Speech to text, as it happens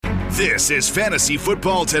This is Fantasy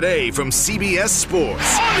Football Today from CBS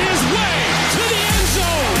Sports. On his way to the end zone.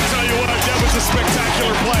 I'll tell you what, that was a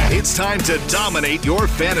spectacular play. It's time to dominate your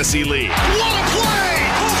fantasy league. What a play!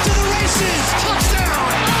 Off to the races. Touchdown.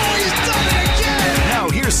 Oh, he's done it again. Now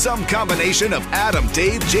here's some combination of Adam,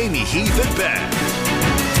 Dave, Jamie, Heath, and Ben.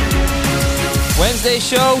 Wednesday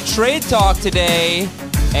show, trade talk today.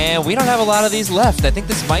 And we don't have a lot of these left. I think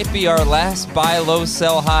this might be our last buy low,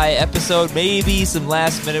 sell high episode. Maybe some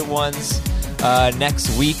last-minute ones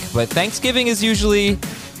next week. But Thanksgiving is usually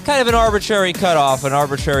kind of an arbitrary cutoff, an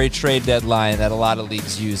arbitrary trade deadline that a lot of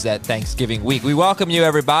leagues use that Thanksgiving week. We welcome you,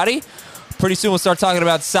 everybody. Pretty soon we'll start talking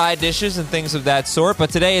about side dishes and things of that sort.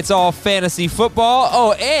 But today it's all fantasy football.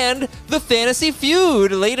 Oh, and the Fantasy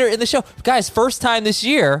Feud later in the show. Guys, first time this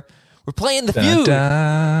year, we're playing the Feud.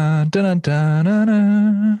 I'm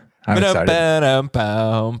excited.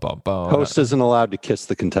 Host isn't allowed to kiss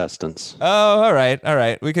the contestants. Oh, all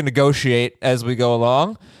right. We can negotiate as we go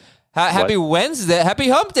along. Happy Wednesday. Happy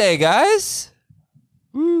hump day, guys.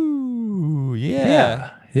 Ooh,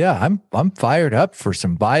 yeah. Yeah, I'm fired up for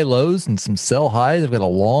some buy lows and some sell highs. I've got a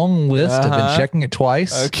long list. I've been checking it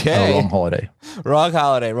twice. Okay. Wrong holiday.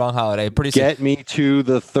 Wrong holiday. Pretty soon. Get me to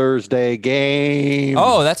the Thursday game.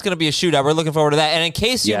 Oh, that's going to be a shootout. We're looking forward to that. And in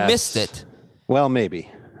case you missed it. Well, maybe.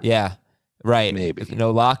 Yeah, right. Maybe. If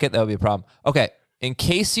no Lockett, that would be a problem. Okay, in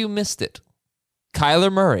case you missed it, Kyler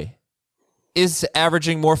Murray is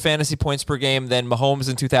averaging more fantasy points per game than Mahomes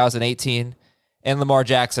in 2018 and Lamar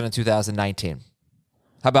Jackson in 2019.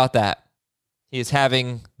 How about that? He is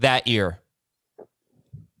having that year.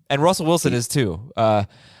 And Russell Wilson is too. I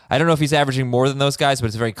don't know if he's averaging more than those guys, but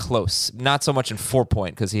it's very close. Not so much in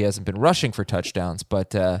 4-point because he hasn't been rushing for touchdowns.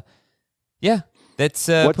 But, yeah, that's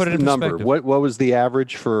What's put it in the number? perspective. What was the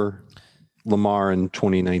average for Lamar in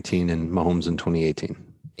 2019 and Mahomes in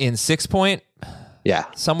 2018? In 6-point? Yeah.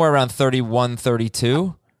 Somewhere around 31,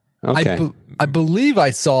 32. Okay. I believe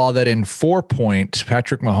I saw that in 4-point,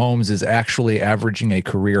 Patrick Mahomes is actually averaging a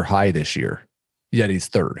career high this year, yet he's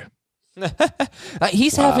third.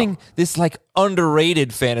 He's having this like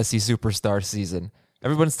underrated fantasy superstar season.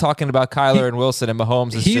 Everyone's talking about Kyler and Wilson, and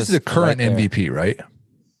Mahomes is He's just the current right there. MVP, right?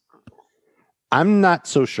 I'm not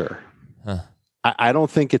so sure. Huh. I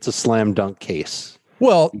don't think it's a slam dunk case.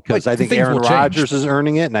 Well, Because I think Aaron Rodgers is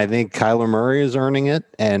earning it, and I think Kyler Murray is earning it,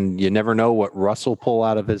 and you never know what Russ will pull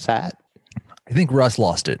out of his hat. I think Russ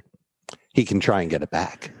lost it. He can try and get it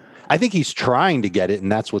back. I think he's trying to get it,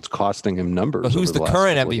 and that's what's costing him numbers. But who's over the last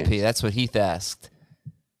current couple of MVP? games. That's what Heath asked.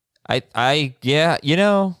 Yeah, you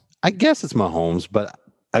know. I guess it's Mahomes, but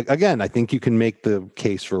again, I think you can make the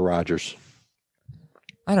case for Rodgers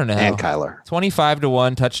I don't know. and Kyler.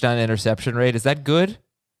 25-1 touchdown interception rate. Is that good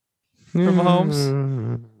for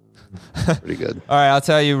Mahomes? Pretty good. All right, I'll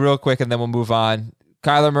tell you real quick, and then we'll move on.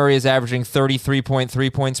 Kyler Murray is averaging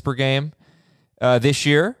 33.3 points per game this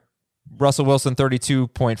year. Russell Wilson,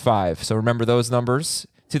 32.5. So remember those numbers.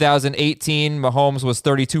 2018, Mahomes was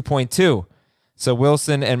 32.2. So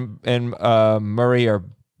Wilson and Murray are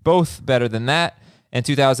both better than that. And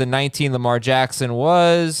 2019, Lamar Jackson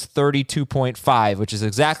was 32.5, which is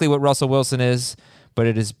exactly what Russell Wilson is, but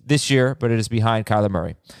it is this year, but it is behind Kyler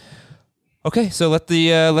Murray. Okay, so let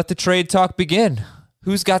the trade talk begin.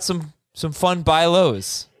 Who's got some fun buy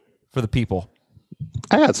lows for the people?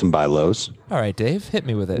 I got some buy lows. All right, Dave, hit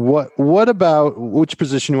me with it. What about which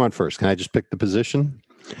position you want first? Can I just pick the position?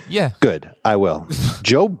 Yeah. Good, I will.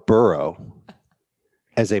 Joe Burrow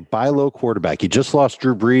as a buy low quarterback. You just lost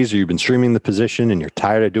Drew Brees, or you've been streaming the position and you're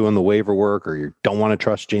tired of doing the waiver work, or you don't want to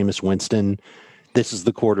trust Jameis Winston. This is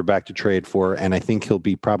the quarterback to trade for, and I think he'll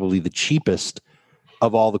be probably the cheapest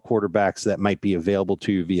of all the quarterbacks that might be available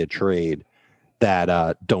to you via trade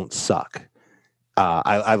that don't suck.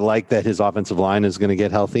 I like that his offensive line is going to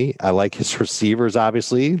get healthy. I like his receivers,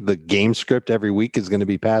 obviously. The game script every week is going to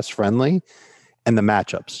be pass-friendly. And the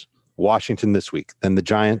matchups. Washington this week. Then the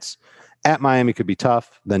Giants. At Miami could be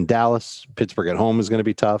tough. Then Dallas. Pittsburgh at home is going to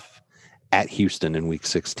be tough. At Houston in week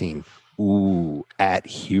 16. Ooh, at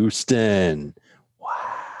Houston. Wow.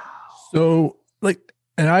 So,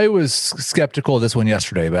 and I was skeptical of this one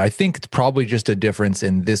yesterday, but I think it's probably just a difference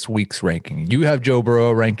in this week's ranking. You have Joe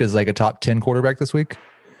Burrow ranked as like a top 10 quarterback this week?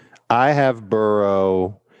 I have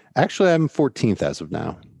Burrow. Actually, I'm 14th as of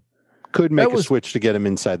now. Could make a switch to get him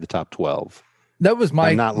inside the top 12. That was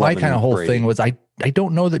my kind of whole thing was I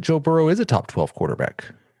don't know that Joe Burrow is a top 12 quarterback.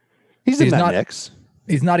 He's in that mix.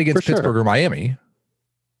 He's not against Pittsburgh or Miami.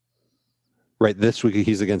 Right. This week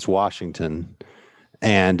he's against Washington.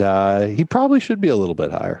 And he probably should be a little bit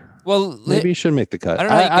higher. Well, maybe he should make the cut. I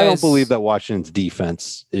don't know how you I don't guys- believe that Washington's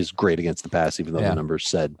defense is great against the pass, even though the numbers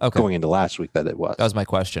said going into last week that it was. That was my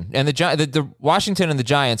question. And the Washington and the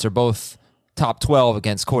Giants are both top 12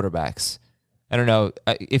 against quarterbacks. I don't know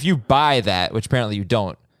if you buy that, which apparently you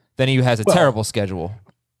don't. Then he has a terrible schedule.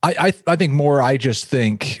 I think more. I just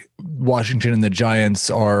think Washington and the Giants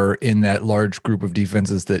are in that large group of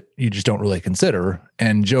defenses that you just don't really consider.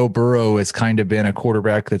 And Joe Burrow has kind of been a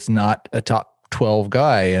quarterback that's not a top 12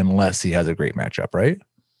 guy unless he has a great matchup, right?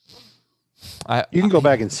 You can go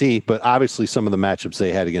back and see, but obviously some of the matchups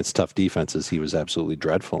they had against tough defenses, he was absolutely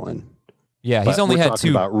dreadful in. Yeah, he's only had two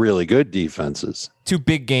about really good defenses. Two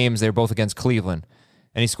big games. They're both against Cleveland.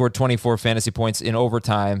 And he scored 24 fantasy points in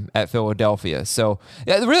overtime at Philadelphia. So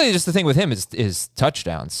really just the thing with him is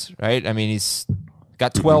touchdowns, right? I mean, he's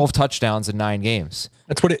got 12 touchdowns in 9 games.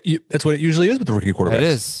 That's what it usually is with the rookie quarterbacks. It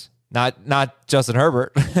is. Not Justin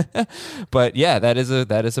Herbert. But yeah, that is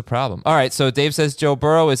a problem. All right, so Dave says Joe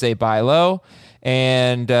Burrow is a buy low.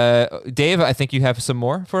 And Dave, I think you have some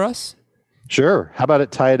more for us. Sure. How about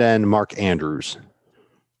at tight end Mark Andrews?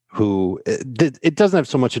 Who it doesn't have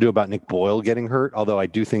so much to do about Nick Boyle getting hurt, although I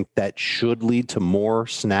do think that should lead to more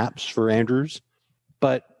snaps for Andrews.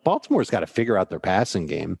 But Baltimore's got to figure out their passing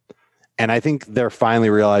game. And I think they're finally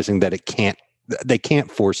realizing that they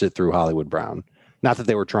can't force it through Hollywood Brown. Not that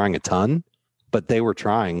they were trying a ton, but they were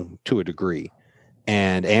trying to a degree.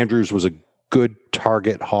 And Andrews was a good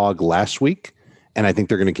target hog last week. And I think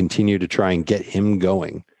they're going to continue to try and get him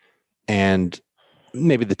going. And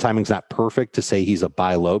maybe the timing's not perfect to say he's a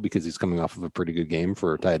buy low because he's coming off of a pretty good game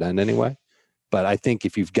for a tight end anyway. But I think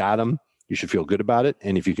if you've got him, you should feel good about it.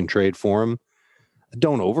 And if you can trade for him,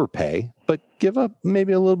 don't overpay, but give up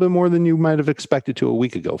maybe a little bit more than you might have expected to a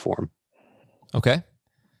week ago for him. Okay.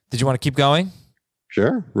 Did you want to keep going?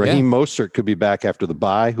 Sure. Raheem Mostert could be back after the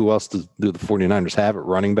bye. Who else do the 49ers have at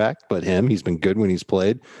running back but him? He's been good when he's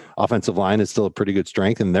played. Offensive line is still a pretty good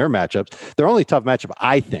strength in their matchups. Their only tough matchup,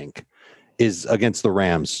 I think, is against the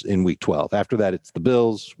Rams in week 12. After that, it's the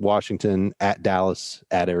Bills, Washington, at Dallas,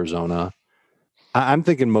 at Arizona. I'm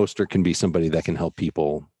thinking Mostert can be somebody that can help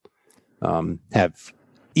people have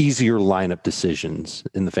easier lineup decisions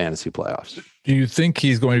in the fantasy playoffs. Do you think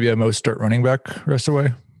he's going to be a Mostert running back rest of the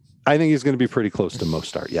way? I think he's going to be pretty close to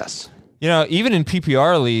Mostert, yes. You know, even in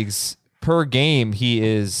PPR leagues, per game, he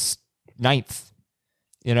is 9th.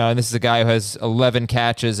 You know, and this is a guy who has 11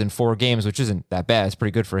 catches in 4 games, which isn't that bad. It's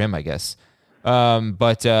pretty good for him, I guess.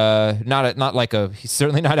 But not like he's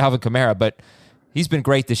certainly not Alvin Kamara, but he's been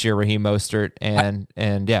great this year, Raheem Mostert,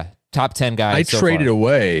 and yeah, top 10 guy. I traded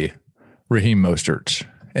away Raheem Mostert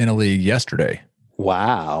in a league yesterday.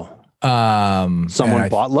 Wow. Someone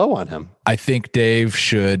bought low on him. I think Dave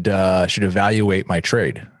should evaluate my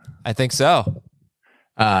trade. I think so.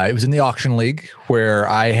 It was in the auction league where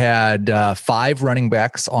I had 5 running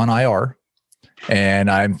backs on IR,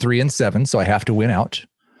 and I'm 3-7, so I have to win out.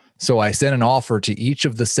 So I sent an offer to each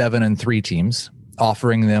of the 7 and 3 teams,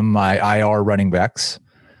 offering them my IR running backs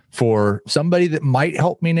for somebody that might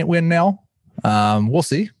help me win now. We'll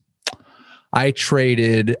see. I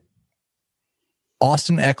traded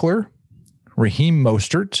Austin Eckler, Raheem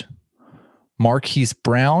Mostert, Marquise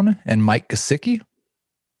Brown, and Mike Gesicki.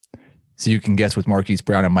 So you can guess with Marquise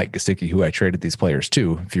Brown and Mike Gesicki who I traded these players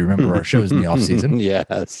to, if you remember our shows in the offseason.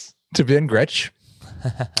 Yes. To Ben Gretsch.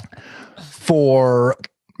 For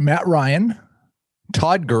Matt Ryan,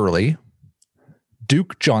 Todd Gurley,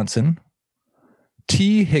 Duke Johnson,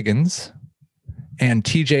 T. Higgins, and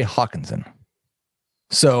TJ Hawkinson.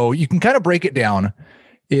 So you can kind of break it down.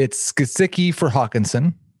 It's Gesicki for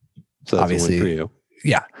Hawkinson. So that's obviously a win for you.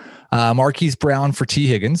 Yeah. Marquise Brown for T.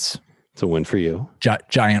 Higgins. It's a win for you.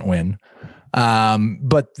 Giant win.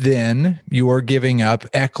 But then you are giving up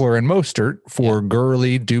Eckler and Mostert for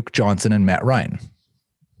Gurley, Duke Johnson, and Matt Ryan.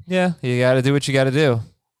 Yeah, you got to do what you got to do.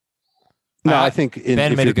 No, I think if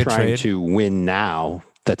you're trying trade to win now,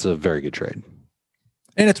 that's a very good trade.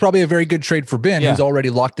 And it's probably a very good trade for Ben, who's already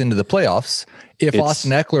locked into the playoffs. If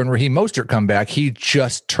Austin Eckler and Raheem Mostert come back, he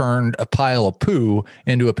just turned a pile of poo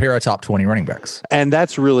into a pair of top 20 running backs. And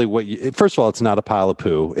that's really what first of all, it's not a pile of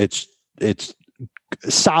poo. It's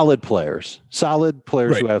solid players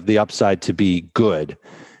right, who have the upside to be good.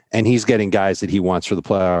 And he's getting guys that he wants for the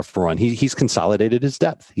playoff run. He's consolidated his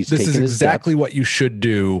depth. This is exactly what you should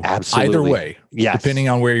do. Absolutely. Either way. Yes. Depending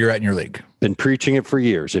on where you're at in your league. Been preaching it for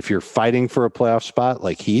years. If you're fighting for a playoff spot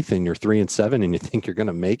like Heath and you're 3-7 and you think you're going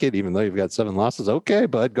to make it, even though you've got 7 losses, okay,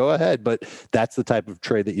 bud, go ahead. But that's the type of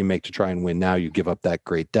trade that you make to try and win. Now you give up that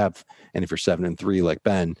great depth. And if you're 7-3 like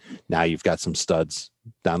Ben, now you've got some studs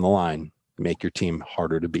down the line. Make your team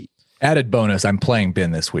harder to beat. Added bonus, I'm playing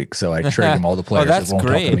Ben this week, so I trade him all the players that won't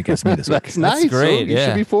help him against me this week. That's nice. Great. So you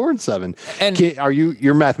should be 4-7. And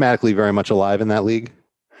you're mathematically very much alive in that league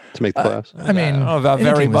to make the playoffs? I mean, I don't know about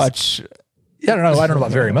very much. Yeah, I don't know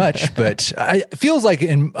about very much, but it feels like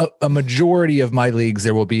in a majority of my leagues,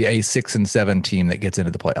 there will be a 6-7 team that gets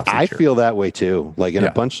into the playoffs. I feel that way too. Like in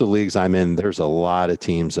a bunch of leagues I'm in, there's a lot of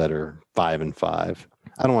teams that are 5-5.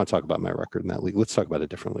 I don't want to talk about my record in that league. Let's talk about a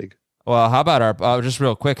different league. Well, how about just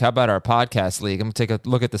real quick, how about our podcast league? I'm going to take a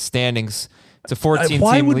look at the standings. It's a 14-team league.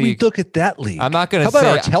 Why would we look at that league? I'm not going to say.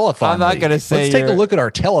 How about our telethon I'm not going to say. Let's take a look at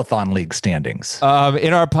our telethon league standings.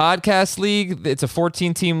 In our podcast league, it's a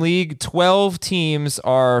 14-team league. 12 teams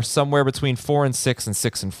are somewhere between 4-6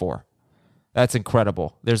 and 6-4. That's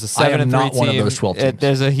incredible. There's a 7-3 team. One of those 12 teams.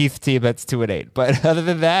 There's a Heath team that's 2-8. But other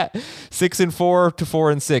than that, 6-4 to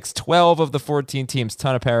 4-6. 12 of the 14 teams.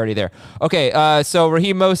 Ton of parity there. Okay, so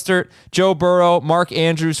Raheem Mostert, Joe Burrow, Mark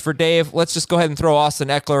Andrews for Dave. Let's just go ahead and throw Austin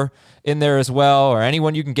Eckler in there as well, or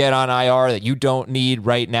anyone you can get on IR that you don't need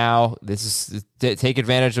right now. This is take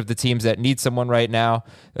advantage of the teams that need someone right now.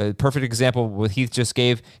 Perfect example what Heath just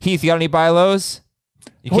gave. Heath, you got any buy lows?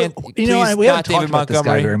 You can't. We haven't talked about this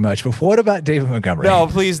guy very much. But what about David Montgomery? No,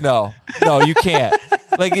 please, no, you can't.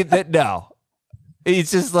 No. It's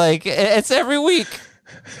just like it's every week.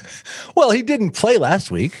 Well, he didn't play last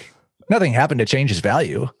week. Nothing happened to change his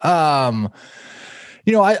value. I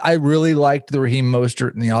really liked the Raheem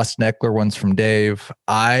Mostert and the Austin Eckler ones from Dave.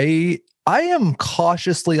 I am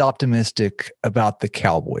cautiously optimistic about the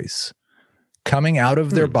Cowboys coming out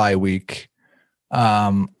of their bye week.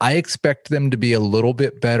 I expect them to be a little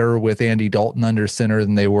bit better with Andy Dalton under center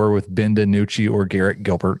than they were with Ben DiNucci or Garrett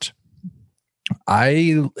Gilbert.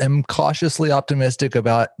 I am cautiously optimistic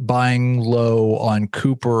about buying low on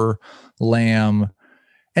Cooper, Lamb,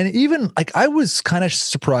 and even like I was kind of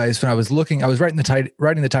surprised when I was looking. I was writing the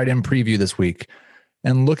tight end preview this week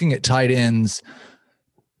and looking at tight ends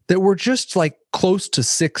that were just like close to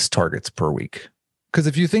 6 targets per week. Because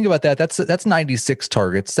if you think about that, that's 96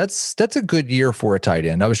 targets. That's a good year for a tight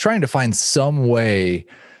end. I was trying to find some way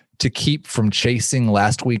to keep from chasing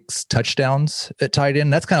last week's touchdowns at tight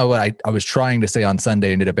end. That's kind of what I was trying to say on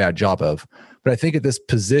Sunday and did a bad job of. But I think at this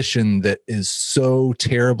position that is so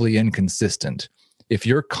terribly inconsistent, if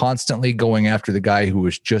you're constantly going after the guy who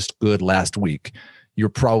was just good last week, you're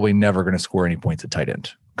probably never going to score any points at tight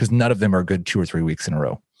end because none of them are good 2 or 3 weeks in a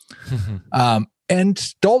row.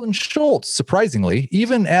 And Dalton Schultz, surprisingly,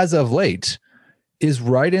 even as of late, is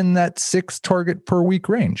right in that 6 target per week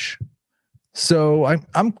range. So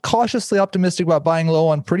I'm cautiously optimistic about buying low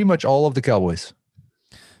on pretty much all of the Cowboys.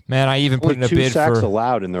 Man, I even put in a bid 2 sacks for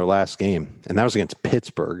allowed in their last game, and that was against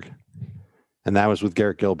Pittsburgh, and that was with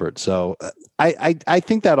Garrett Gilbert. So I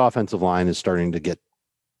think that offensive line is starting to get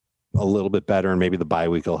a little bit better, and maybe the bye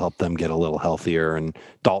week will help them get a little healthier. And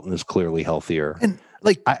Dalton is clearly healthier. And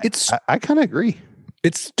I kind of agree.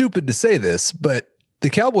 It's stupid to say this, but the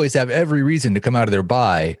Cowboys have every reason to come out of their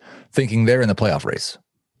bye thinking they're in the playoff race.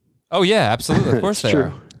 Oh yeah, absolutely. Of course they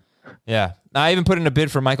are. Yeah. I even put in a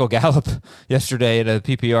bid for Michael Gallup yesterday at a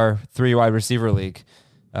PPR 3 wide receiver league.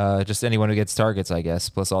 Just anyone who gets targets, I guess,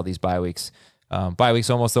 plus all these bye weeks. Bye week's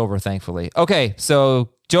almost over, thankfully. Okay, so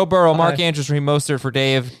Joe Burrow, Mark Andrews, Raheem Mostert for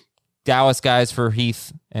Dave, Dallas guys for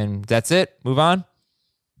Heath, and that's it. Move on.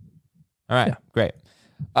 All right, Great.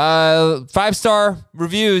 5-star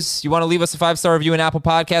reviews. You want to leave us a 5-star review in Apple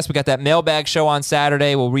Podcasts? We got that mailbag show on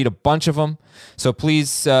Saturday. We'll read a bunch of them. So please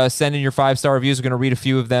send in your 5-star reviews. We're going to read a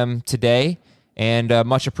few of them today, and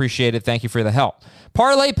much appreciated. Thank you for the help.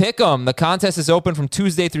 Parlay Pick'em. The contest is open from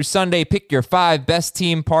Tuesday through Sunday. Pick your 5 best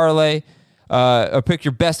team parlay. Or pick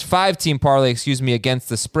your best 5-team parlay, against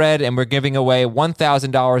the spread, and we're giving away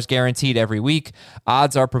 $1,000 guaranteed every week.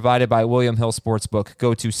 Odds are provided by William Hill Sportsbook.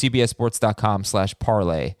 Go to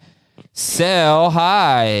cbssports.com/parlay. Sell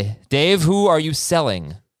high. Dave, who are you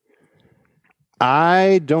selling?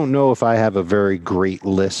 I don't know if I have a very great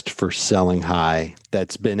list for selling high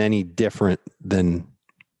that's been any different than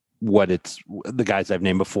what it's the guys I've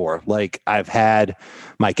named before. Like I've had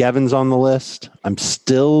Mike Evans on the list. I'm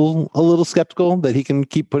still a little skeptical that he can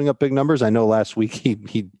keep putting up big numbers. I know last week he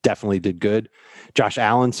definitely did good. Josh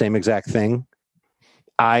Allen, same exact thing.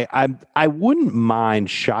 I wouldn't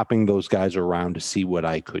mind shopping those guys around to see what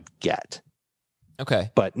I could get.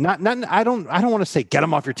 Okay. But not I don't want to say get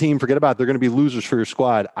them off your team, forget about it. They're going to be losers for your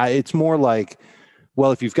squad. It's more like,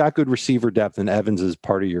 well, if you've got good receiver depth and Evans is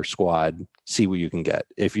part of your squad, see what you can get.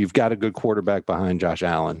 If you've got a good quarterback behind Josh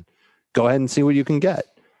Allen, go ahead and see what you can get.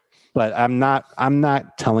 But I'm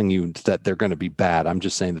not telling you that they're going to be bad. I'm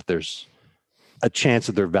just saying that there's a chance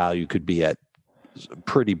that their value could be at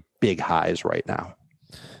pretty big highs right now.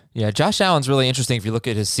 Yeah, Josh Allen's really interesting. If you look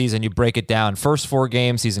at his season, you break it down. First 4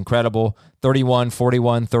 games, he's incredible. 31,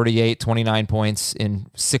 41, 38, 29 points in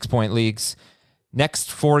 6-point leagues.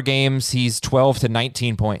 Next 4 games, he's 12 to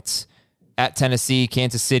 19 points. At Tennessee,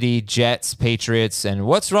 Kansas City, Jets, Patriots, and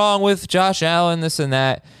what's wrong with Josh Allen, this and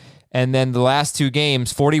that. And then the last 2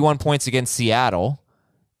 games, 41 points against Seattle,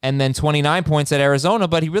 and then 29 points at Arizona,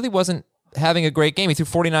 but he really wasn't having a great game. He threw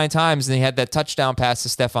 49 times, and he had that touchdown pass to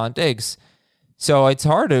Stephon Diggs. So it's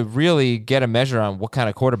hard to really get a measure on what kind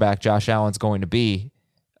of quarterback Josh Allen's going to be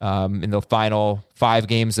in the final 5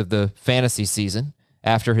 games of the fantasy season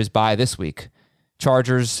after his bye this week.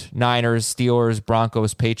 Chargers, Niners, Steelers,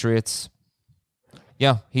 Broncos, Patriots.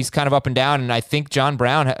 Yeah, he's kind of up and down, and I think John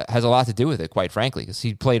Brown has a lot to do with it, quite frankly, because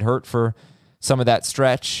he played hurt for some of that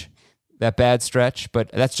stretch, that bad stretch,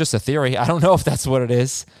 but that's just a theory. I don't know if that's what it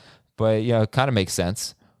is, but yeah, it kind of makes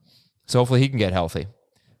sense. So hopefully he can get healthy.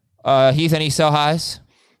 Heath, any sell highs?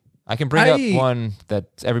 I can bring up one that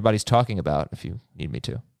everybody's talking about if you need me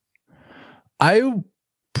to. I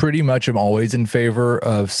pretty much am always in favor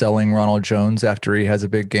of selling Ronald Jones after he has a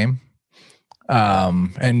big game.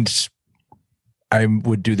 And I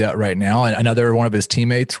would do that right now. And another one of his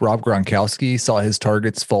teammates, Rob Gronkowski, saw his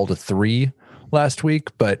targets fall to 3 last week,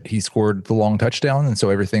 but he scored the long touchdown, and so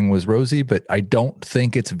everything was rosy. But I don't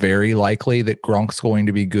think it's very likely that Gronk's going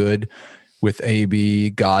to be good with AB,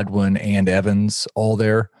 Godwin, and Evans all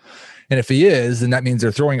there. And if he is, then that means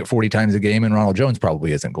they're throwing it 40 times a game, and Ronald Jones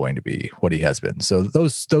probably isn't going to be what he has been. So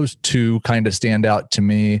those 2 kind of stand out to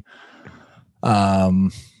me.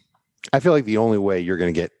 I feel like the only way you're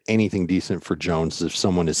going to get anything decent for Jones is if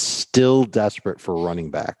someone is still desperate for running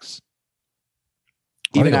backs.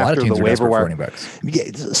 Even after the waiver wire, running backs.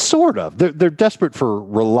 Yeah, sort of. They're desperate for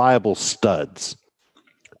reliable studs.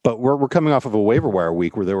 But we're coming off of a waiver wire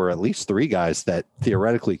week where there were at least 3 guys that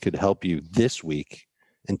theoretically could help you this week,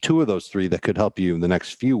 and 2 of those 3 that could help you in the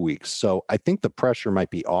next few weeks. So I think the pressure might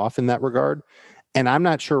be off in that regard. And I'm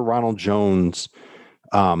not sure Ronald Jones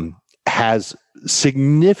has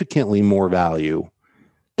significantly more value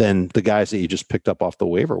than the guys that you just picked up off the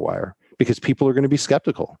waiver wire, because people are going to be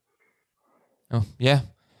skeptical. Oh, yeah.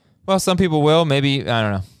 Well, some people will. Maybe, I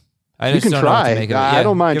don't know. I just you can don't try. know what to make of it. Yeah, I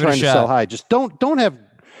don't mind trying to shot. sell high. Just don't have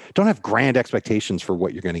grand expectations for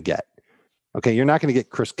what you're going to get. Okay, you're not going to get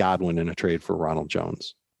Chris Godwin in a trade for Ronald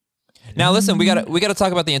Jones. Now, listen, we got to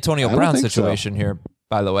talk about the Antonio Brown situation here,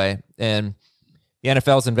 by the way. And the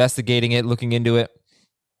NFL's investigating it, looking into it.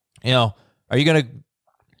 You know, are you going to,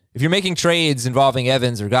 if you're making trades involving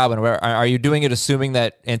Evans or Godwin, are you doing it assuming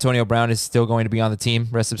that Antonio Brown is still going to be on the team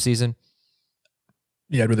rest of the season?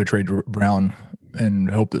 Yeah, I'd rather trade Brown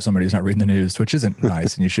and hope that somebody's not reading the news, which isn't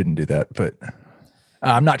nice, and you shouldn't do that. But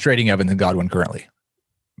I'm not trading Evans and Godwin currently.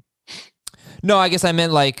 No, I guess I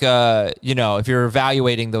meant like, if you're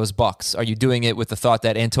evaluating those bucks, are you doing it with the thought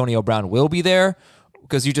that Antonio Brown will be there?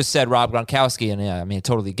 Because you just said Rob Gronkowski, and yeah, I mean, I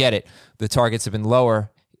totally get it. The targets have been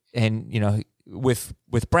lower, and with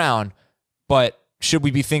Brown, but should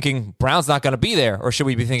we be thinking Brown's not going to be there, or should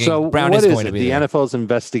we be thinking Brown is going to be there? The NFL is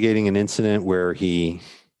investigating an incident where he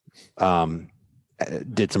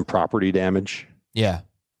did some property damage. Yeah,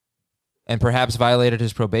 and perhaps violated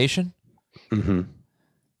his probation. Mm-hmm.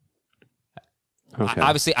 Okay.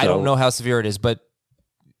 Obviously, I don't know how severe it is, but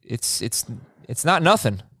it's not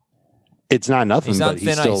nothing. It's not nothing, but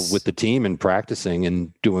he's still ice. with the team and practicing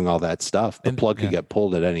and doing all that stuff. The plug could get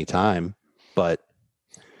pulled at any time. But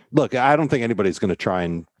look, I don't think anybody's going to try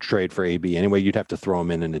and trade for AB anyway. You'd have to throw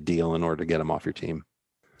him in a deal in order to get him off your team.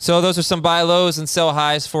 So those are some buy lows and sell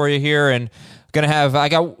highs for you here, and I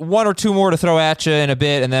got 1 or 2 more to throw at you in a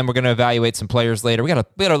bit, and then we're going to evaluate some players later. We got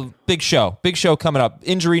a big show coming up.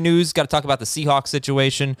 Injury news, got to talk about the Seahawks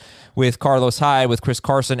situation with Carlos Hyde, with Chris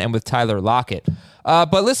Carson, and with Tyler Lockett.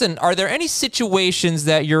 But listen, are there any situations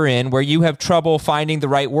that you're in where you have trouble finding the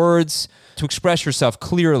right words to express yourself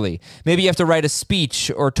clearly? Maybe you have to write a speech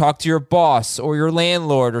or talk to your boss or your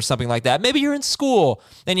landlord or something like that. Maybe you're in school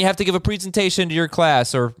and you have to give a presentation to your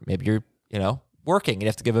class, or maybe you're, working and you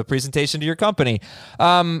have to give a presentation to your company.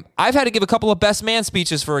 I've had to give a couple of best man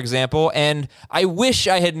speeches, for example, and I wish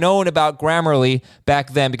I had known about Grammarly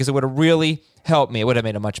back then, because it would have really helped me. It would have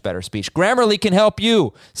made a much better speech. Grammarly can help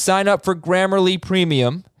you. Sign up for Grammarly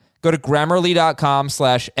Premium. Go to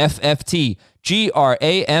Grammarly.com/FFT.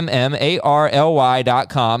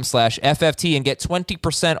 Grammarly.com/FFT and get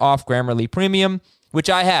 20% off Grammarly Premium, which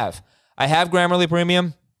I have. I have Grammarly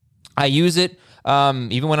Premium. I use it.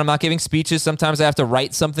 Even when I'm not giving speeches, sometimes I have to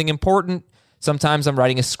write something important. Sometimes I'm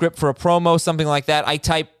writing a script for a promo, something like that. I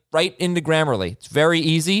type right into Grammarly. It's very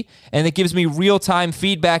easy, and it gives me real-time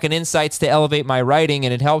feedback and insights to elevate my writing,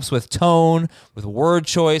 and it helps with tone, with word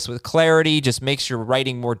choice, with clarity, just makes your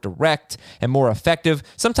writing more direct and more effective.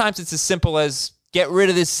 Sometimes it's as simple as get rid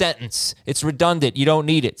of this sentence. It's redundant. You don't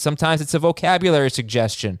need it. Sometimes it's a vocabulary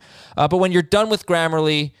suggestion. But when you're done with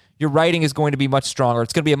Grammarly, your writing is going to be much stronger.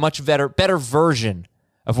 It's going to be a much better version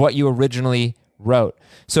of what you originally wrote.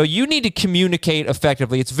 So you need to communicate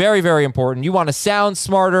effectively. It's very, very important. You want to sound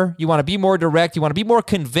smarter. You want to be more direct. You want to be more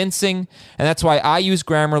convincing. And that's why I use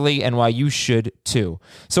Grammarly and why you should too.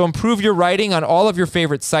 So improve your writing on all of your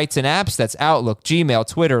favorite sites and apps. That's Outlook, Gmail,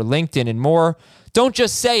 Twitter, LinkedIn, and more. Don't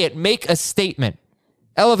just say it. Make a statement.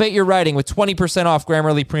 Elevate your writing with 20% off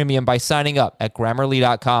Grammarly Premium by signing up at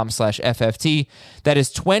Grammarly.com/FFT. That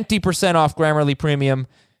is 20% off Grammarly Premium.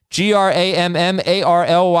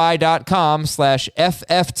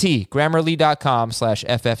 Grammarly.com/FFT.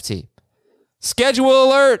 Grammarly.com/FFT. Schedule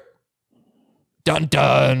alert. Dun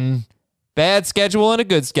dun. Bad schedule and a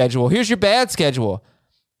good schedule. Here's your bad schedule.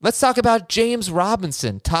 Let's talk about James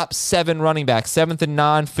Robinson, top 7 running back, 7th in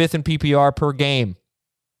non, 5th in PPR per game.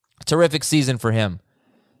 Terrific season for him.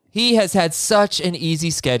 He has had such an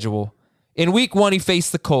easy schedule. In week 1, he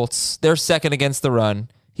faced the Colts. They're second against the run.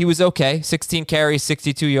 He was okay. 16 carries,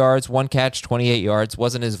 62 yards, 1 catch, 28 yards.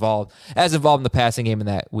 Wasn't as involved in the passing game in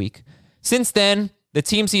that week. Since then, the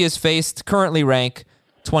teams he has faced currently rank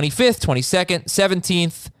 25th, 22nd,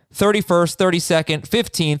 17th, 31st, 32nd,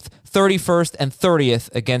 15th, 31st, and 30th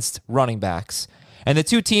against running backs. And the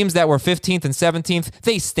two teams that were 15th and 17th,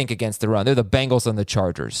 they stink against the run. They're the Bengals and the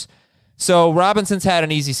Chargers. So Robinson's had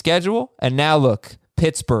an easy schedule, and now look,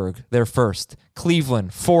 Pittsburgh, they're first.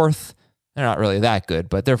 Cleveland, 4th. They're not really that good,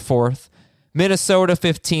 but they're 4th. Minnesota,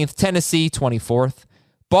 15th. Tennessee, 24th.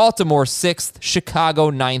 Baltimore, 6th.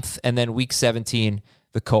 Chicago, 9th. And then week 17,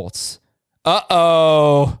 the Colts.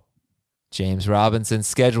 Uh-oh. James Robinson's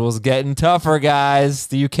schedule's getting tougher, guys.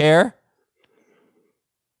 Do you care?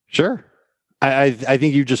 Sure. I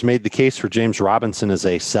think you just made the case for James Robinson as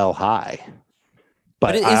a sell high.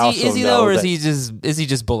 But is he though, or is he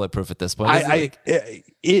just bulletproof at this point? I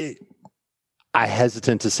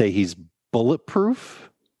hesitant to say he's bulletproof.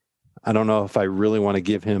 I don't know if I really want to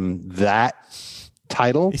give him that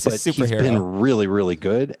title, but he's been really, really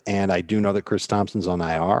good. And I do know that Chris Thompson's on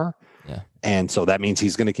IR. Yeah. And so that means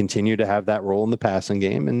he's going to continue to have that role in the passing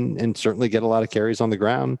game and certainly get a lot of carries on the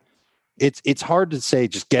ground. It's hard to say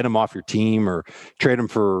just get him off your team or trade him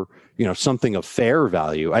for, something of fair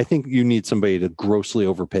value. I think you need somebody to grossly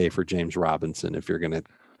overpay for James Robinson if you're going to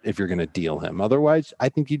deal him. Otherwise, I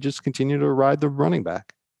think you just continue to ride the running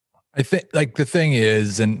back. I think the thing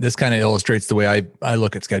is, and this kind of illustrates the way I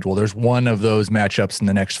look at schedule. There's one of those matchups in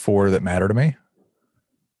the next 4 that matter to me.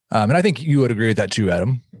 And I think you would agree with that too,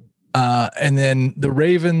 Adam. And then the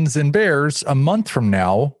Ravens and Bears a month from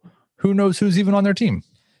now, who knows who's even on their team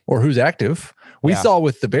or who's active. We saw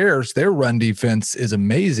with the Bears, their run defense is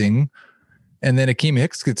amazing. And then Akeem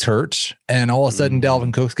Hicks gets hurt, and all of a sudden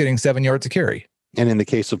Dalvin Cook's getting 7 yards a carry. And in the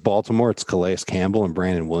case of Baltimore, it's Calais Campbell and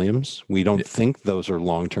Brandon Williams. We don't think those are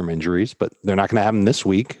long-term injuries, but they're not going to have them this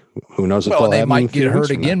week. Who knows if they might get hurt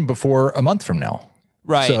again before a month from now.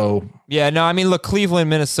 Right. So look, Cleveland,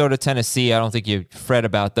 Minnesota, Tennessee, I don't think you fret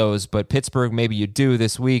about those, but Pittsburgh, maybe you do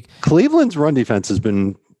this week. Cleveland's run defense has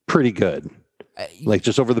been pretty good. Like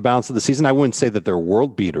just over the balance of the season. I wouldn't say that they're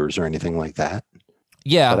world beaters or anything like that.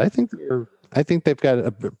 Yeah. But I think they've got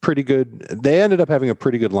a pretty good, they ended up having a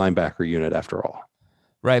pretty good linebacker unit after all.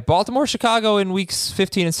 Right. Baltimore, Chicago in weeks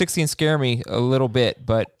 15 and 16 scare me a little bit,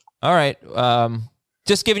 but all right.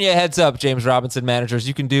 Just giving you a heads up, James Robinson managers,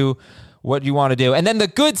 you can do what you want to do. And then the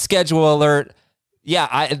good schedule alert. Yeah,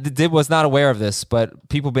 I was not aware of this, but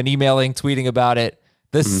people have been emailing, tweeting about it.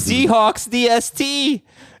 The Seahawks DST.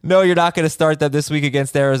 No, you're not going to start them this week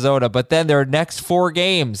against Arizona, but then their next 4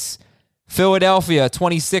 games. Philadelphia,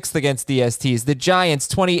 26th against DSTs. The Giants,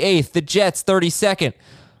 28th. The Jets, 32nd.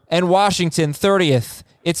 And Washington, 30th.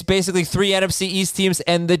 It's basically 3 NFC East teams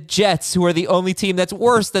and the Jets, who are the only team that's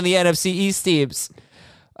worse than the NFC East teams.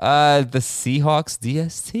 The Seahawks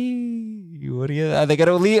DST. Are they going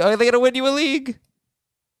to win you a league?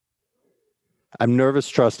 I'm nervous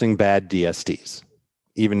trusting bad DSTs,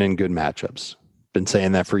 even in good matchups. Been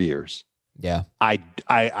saying that for years. Yeah. I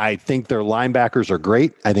think their linebackers are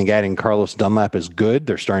great. I think adding Carlos Dunlap is good.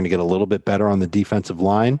 They're starting to get a little bit better on the defensive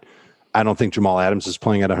line. I don't think Jamal Adams is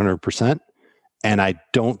playing at 100%. And I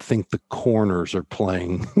don't think the corners are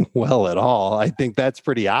playing well at all. I think that's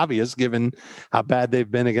pretty obvious given how bad they've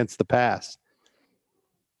been against the pass.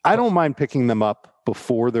 I don't mind picking them up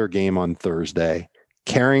before their game on Thursday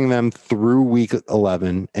carrying them through week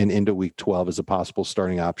 11 and into week 12 as a possible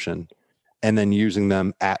starting option, and then using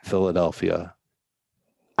them at Philadelphia.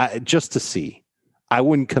 Just to see. I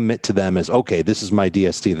wouldn't commit to them as, okay, this is my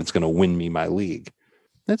DST that's going to win me my league.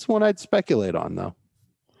 That's one I'd speculate on, though.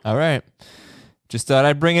 All right. Just thought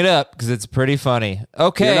I'd bring it up because it's pretty funny.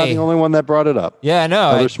 Okay. You're not the only one that brought it up. Yeah, I know.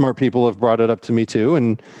 Other smart people have brought it up to me, too.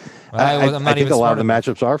 And I think a lot of the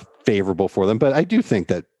matchups are favorable for them. But I do think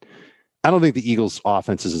that I don't think the Eagles'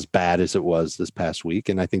 offense is as bad as it was this past week.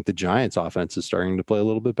 And I think the Giants' offense is starting to play a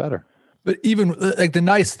little bit better. But even like the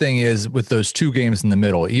nice thing is with those two games in the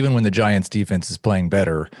middle, even when the Giants defense is playing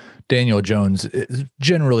better, Daniel Jones,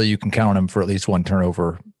 generally you can count on him for at least one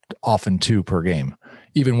turnover, often two per game,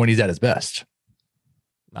 even when he's at his best.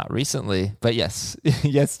 Not recently, but yes,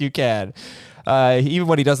 yes, you can. Even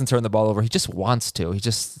when he doesn't turn the ball over, he just wants to. He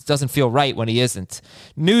just doesn't feel right when he isn't.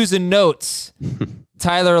 News and notes.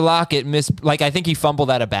 Tyler Lockett missed, I think he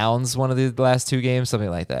fumbled out of bounds one of the last two games,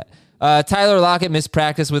 something like that. Tyler Lockett missed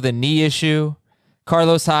practice with a knee issue.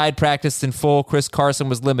 Carlos Hyde practiced in full. Chris Carson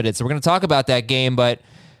was limited. So we're going to talk about that game, but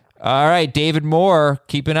all right, David Moore,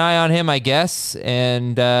 keep an eye on him, I guess.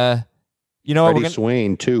 And you know what?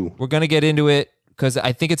 Swain, too. We're going to get into it because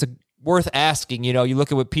I think it's worth asking. You know, you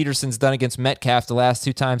look at what Peterson's done against Metcalf the last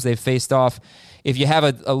two times they've faced off. If you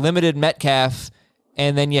have a limited Metcalf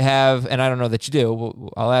and then you have, and I don't know that you do,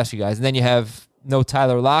 I'll ask you guys, and then you have no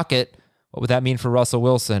Tyler Lockett, what would that mean for Russell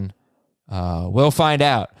Wilson? We'll find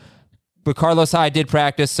out. But Carlos Hyde did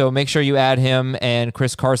practice, so make sure you add him, and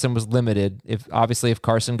Chris Carson was limited. If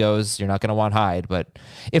Carson goes, you're not going to want Hyde. But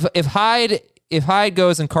if Hyde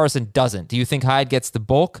goes and Carson doesn't, do you think Hyde gets the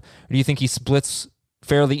bulk, or do you think he splits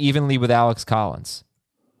fairly evenly with Alex Collins?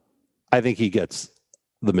 I think he gets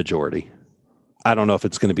the majority. I don't know if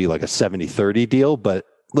it's going to be like a 70-30 deal, but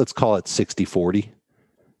let's call it 60-40.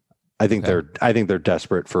 I think they're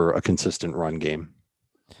desperate for a consistent run game.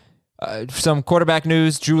 Some quarterback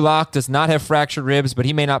news. Drew Lock does not have fractured ribs, but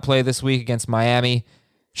he may not play this week against Miami.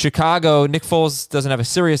 Chicago, Nick Foles doesn't have a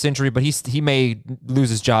serious injury, but he may lose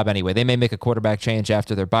his job anyway. They may make a quarterback change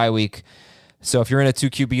after their bye week. So if you're in a 2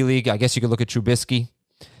 QB league, I guess you could look at Trubisky.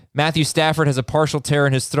 Matthew Stafford has a partial tear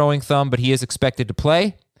in his throwing thumb, but he is expected to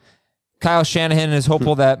play. Kyle Shanahan is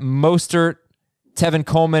hopeful that Mostert, Tevin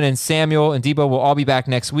Coleman, and Samuel and Debo will all be back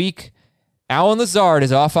next week. Allen Lazard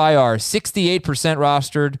is off IR, 68%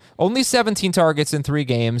 rostered, only 17 targets in 3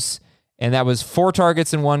 games, and that was 4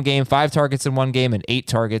 targets in 1 game, 5 targets in 1 game, and 8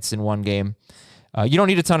 targets in 1 game. You don't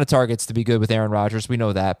need a ton of targets to be good with Aaron Rodgers. We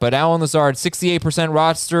know that. But Allen Lazard, 68%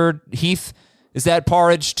 rostered. Heath, is that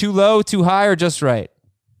porridge too low, too high, or just right?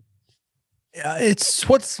 It's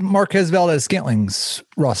what's Marquez Valdez-Scantling's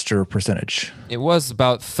roster percentage? It was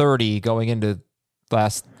about 30 going into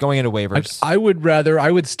waivers. I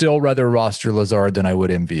would still rather roster Lazard than I would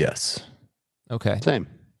MVS. Okay. Same.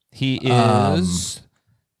 He is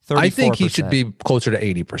 34%. I think he should be closer to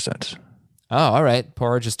 80%. Oh, all right.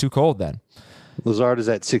 Porridge is too cold then. Lazard is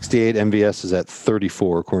at 68. MVS is at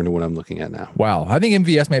 34, according to what I'm looking at now. Wow. I think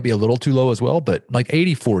MVS might be a little too low as well, but like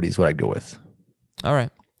 80-40 is what I'd go with. All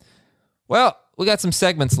right. Well, we got some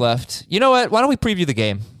segments left. You know what? Why don't we preview the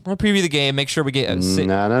game? We'll preview the game. Make sure we get...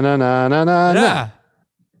 Nah.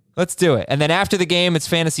 Let's do it. And then after the game, it's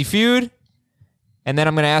Fantasy Feud. And then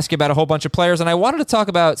I'm going to ask you about a whole bunch of players. And I wanted to talk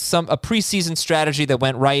about a preseason strategy that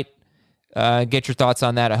went right. Get your thoughts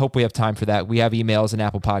on that. I hope we have time for that. We have emails and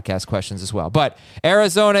Apple Podcast questions as well. But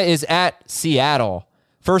Arizona is at Seattle.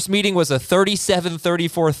 First meeting was a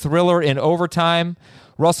 37-34 thriller in overtime.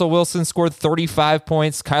 Russell Wilson scored 35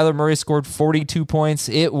 points. Kyler Murray scored 42 points.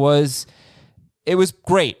 It was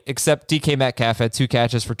great, except DK Metcalf had 2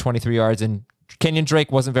 catches for 23 yards, and Kenyon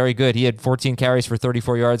Drake wasn't very good. He had 14 carries for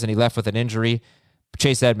 34 yards, and he left with an injury.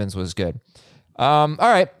 Chase Edmonds was good. All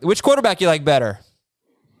right, which quarterback you like better?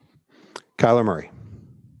 Kyler Murray.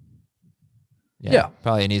 Yeah,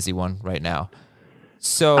 probably an easy one right now.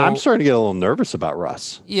 So I'm starting to get a little nervous about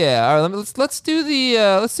Russ. Yeah, all right, let's do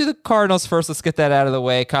the Cardinals first. Let's get that out of the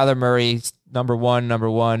way. Kyler Murray, number one,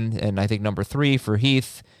 and I think number 3 for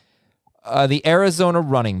Heath. The Arizona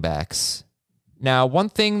running backs. Now, one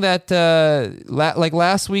thing that like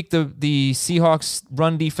last week, the Seahawks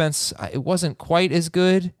run defense, it wasn't quite as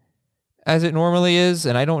good as it normally is,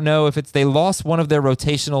 and I don't know if they lost one of their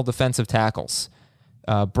rotational defensive tackles,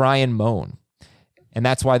 Brian Moan, and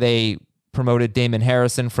that's why they promoted Damon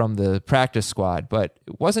Harrison from the practice squad. But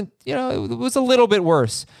it wasn't, it was a little bit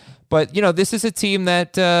worse. But this is a team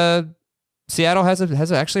that Seattle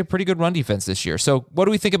has actually a pretty good run defense this year. So, what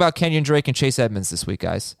do we think about Kenyon Drake and Chase Edmonds this week,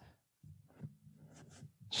 guys?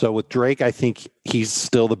 So with Drake, I think he's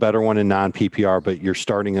still the better one in non-PPR, but you're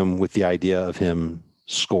starting him with the idea of him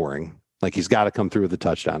scoring. Like he's got to come through with a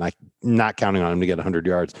touchdown. I'm not counting on him to get 100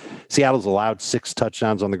 yards. Seattle's allowed 6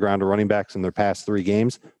 touchdowns on the ground to running backs in their past 3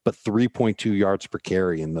 games, but 3.2 yards per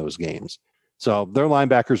carry in those games. So their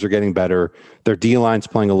linebackers are getting better. Their D-line's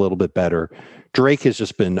playing a little bit better. Drake has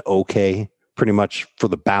just been okay pretty much for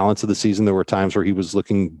the balance of the season. There were times where he was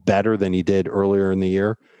looking better than he did earlier in the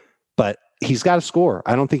year, but he's got to score.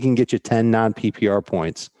 I don't think he can get you 10 non-PPR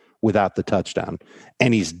points without the touchdown.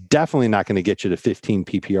 And he's definitely not going to get you to 15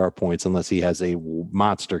 PPR points unless he has a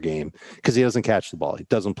monster game because he doesn't catch the ball. He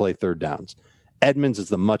doesn't play third downs. Edmonds is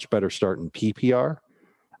the much better start in PPR.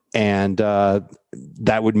 And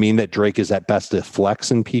that would mean that Drake is at best a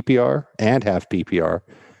flex in PPR and half PPR.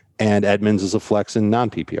 And Edmonds is a flex in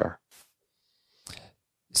non-PPR.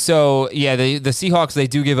 So, yeah, the Seahawks, they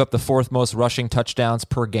do give up the 4th most rushing touchdowns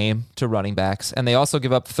per game to running backs, and they also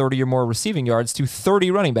give up 30 or more receiving yards to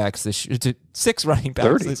 30 running backs this year, to 6 running backs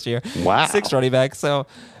 30. this year. Wow. 6 running backs. So,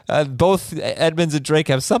 both Edmonds and Drake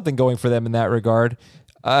have something going for them in that regard.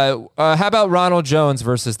 How about Ronald Jones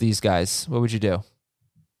versus these guys? What would you do?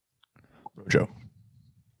 Joe.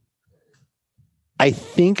 I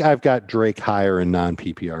think I've got Drake higher in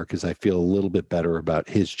non-PPR because I feel a little bit better about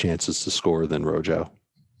his chances to score than Rojo.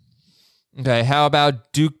 Okay, how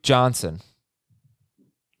about Duke Johnson?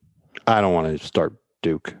 I don't want to start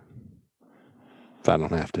Duke if I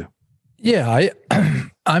don't have to. Yeah,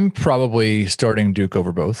 I'm probably starting Duke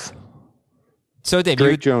over both. So, Dave,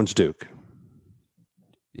 Drake Jones, Duke.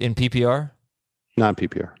 In PPR?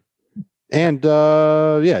 Non-PPR. And,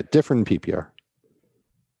 different PPR.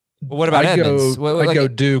 Well, what about Edmonds? I'd go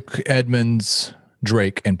Duke, Edmonds,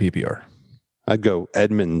 Drake, and PPR. I'd go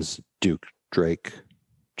Edmonds, Duke, Drake,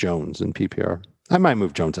 Jones in PPR. I might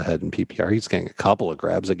move Jones ahead in PPR. He's getting a couple of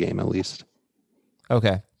grabs a game at least.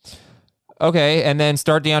 Okay, and then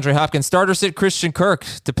start DeAndre Hopkins. Start or sit Christian Kirk.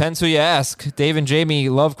 Depends who you ask. Dave and Jamie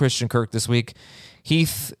love Christian Kirk this week.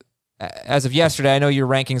 Heath, as of yesterday, I know your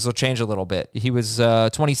rankings will change a little bit. He was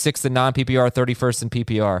 26th in non-PPR, 31st in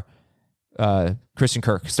PPR. Christian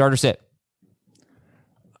Kirk, start or sit?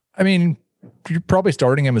 I mean, you're probably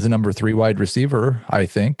starting him as a number 3 wide receiver, I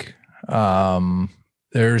think.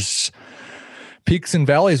 There's peaks and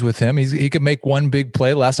valleys with him. He could make one big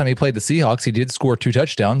play. Last time he played the Seahawks, he did score 2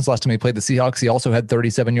 touchdowns. Last time he played the Seahawks, he also had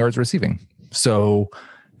 37 yards receiving. So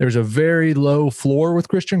there's a very low floor with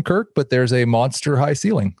Christian Kirk, but there's a monster high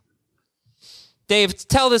ceiling. Dave,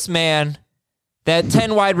 tell this man that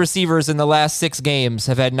 10 wide receivers in the last 6 games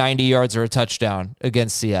have had 90 yards or a touchdown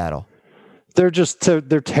against Seattle. They're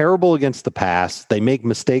terrible against the pass. They make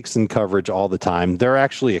mistakes in coverage all the time. They're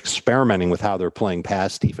actually experimenting with how they're playing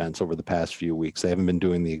pass defense over the past few weeks. They haven't been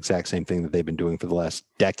doing the exact same thing that they've been doing for the last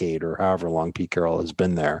decade or however long Pete Carroll has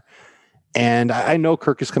been there. And I know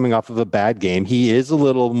Kirk is coming off of a bad game. He is a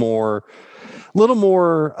little more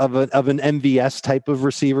of an MVS type of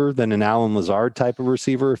receiver than an Alan Lazard type of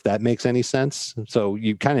receiver, if that makes any sense. So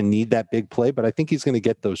you kind of need that big play, but I think he's going to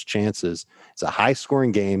get those chances. It's a high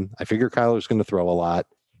scoring game. I figure Kyler's going to throw a lot.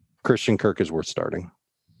 Christian Kirk is worth starting.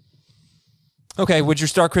 Okay. Would you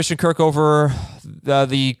start Christian Kirk over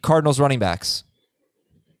the Cardinals running backs?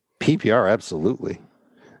 PPR, absolutely.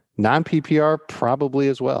 Non-PPR, probably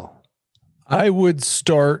as well. I would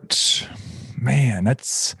start,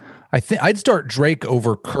 I think I'd start Drake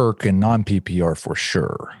over Kirk in non-PPR for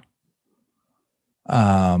sure.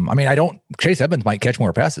 Chase Edmonds might catch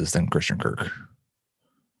more passes than Christian Kirk.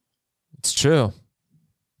 It's true.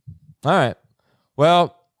 All right.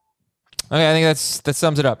 Well, okay, I think that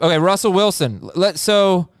sums it up. Okay, Russell Wilson.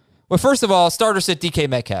 First of all, start or sit DK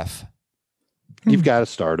Metcalf. You've got to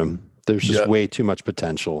start him. There's just way too much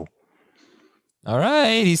potential. All right,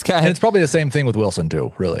 and it's probably the same thing with Wilson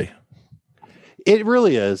too, really. It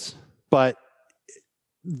really is, but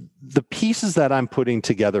the pieces that I'm putting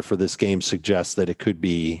together for this game suggest that it could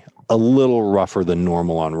be a little rougher than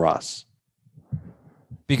normal on Russ.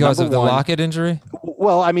 Because of the Lockett injury?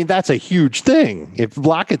 Well, I mean, that's a huge thing. If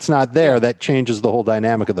Lockett's not there, that changes the whole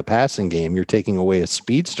dynamic of the passing game. You're taking away a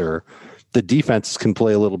speedster. The defense can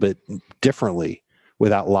play a little bit differently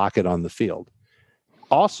without Lockett on the field.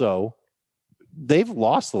 Also, they've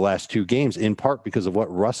lost the last 2 games in part because of what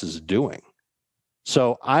Russ is doing.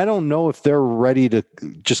 So I don't know if they're ready to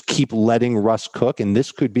just keep letting Russ cook. And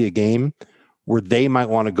this could be a game where they might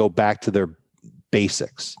want to go back to their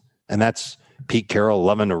basics. And that's Pete Carroll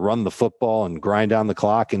loving to run the football and grind down the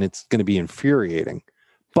clock. And it's going to be infuriating,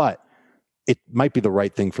 but it might be the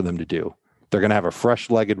right thing for them to do. They're going to have a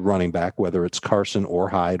fresh-legged running back, whether it's Carson or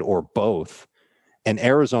Hyde or both. And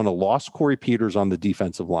Arizona lost Corey Peters on the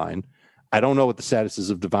defensive line. I don't know what the status is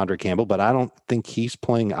of Devondre Campbell, but I don't think he's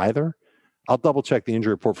playing either. I'll double check the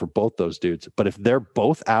injury report for both those dudes. But if they're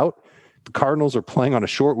both out, the Cardinals are playing on a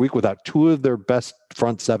short week without two of their best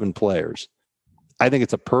front seven players. I think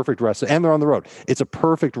it's a perfect recipe, and they're on the road. It's a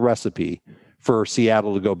perfect recipe for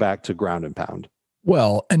Seattle to go back to ground and pound.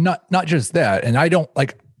 Well, and not just that. And I want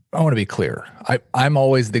to be clear. I'm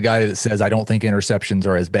always the guy that says I don't think interceptions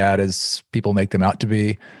are as bad as people make them out to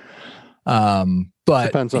be. But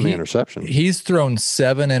depends on the interception. He's thrown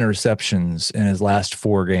 7 interceptions in his last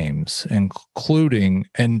 4 games, including,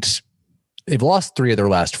 and they've lost 3 of their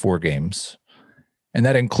last 4 games. And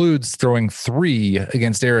that includes throwing 3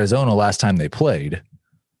 against Arizona last time they played.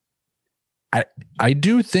 I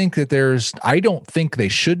do think that I don't think they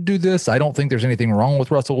should do this. I don't think there's anything wrong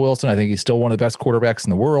with Russell Wilson. I think he's still one of the best quarterbacks in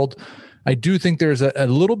the world. I do think there's a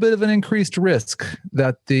little bit of an increased risk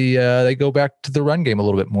that they go back to the run game a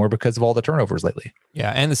little bit more because of all the turnovers lately.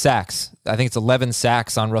 Yeah, and the sacks. I think it's 11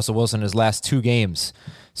 sacks on Russell Wilson in his last 2 games.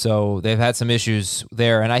 So they've had some issues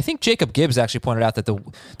there. And I think Jacob Gibbs actually pointed out that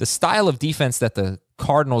the style of defense that the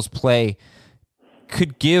Cardinals play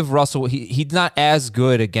could give Russell, he's not as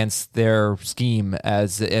good against their scheme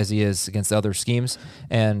as he is against other schemes.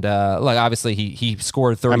 And obviously he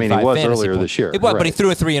scored 35 he was fantasy earlier points. this year. But he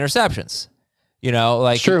threw 3 interceptions.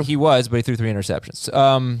 He was, but he threw 3 interceptions.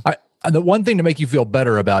 The one thing to make you feel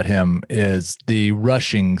better about him is the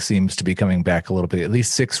rushing seems to be coming back a little bit. At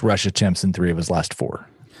least 6 rush attempts in 3 of his last 4.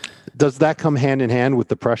 Does that come hand in hand with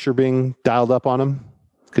the pressure being dialed up on him?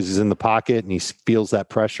 Because he's in the pocket and he feels that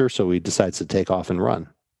pressure, so he decides to take off and run.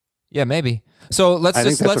 Yeah, maybe. So let's by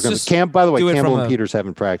the way, Campbell and Peters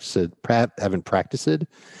haven't practiced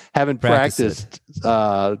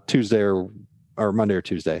Tuesday or Monday or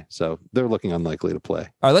Tuesday, so they're looking unlikely to play.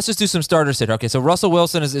 All right, let's just do some starters here. Okay, so Russell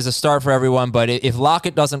Wilson is a start for everyone, but if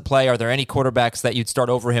Lockett doesn't play, are there any quarterbacks that you'd start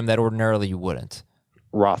over him that ordinarily you wouldn't?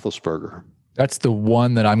 Roethlisberger. That's the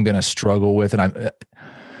one that I'm going to struggle with, and I'm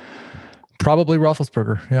probably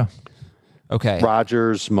Roethlisberger. Yeah. Okay.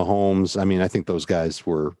 Rodgers, Mahomes. I think those guys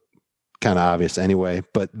were kind of obvious anyway.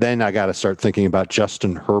 But then I got to start thinking about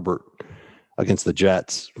Justin Herbert against the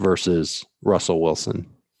Jets versus Russell Wilson.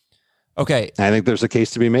 Okay. I think there's a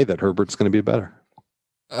case to be made that Herbert's going to be better.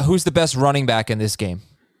 Who's the best running back in this game?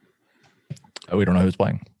 We don't know who's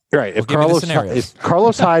playing. Right. If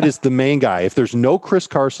Carlos Hyde is the main guy, if there's no Chris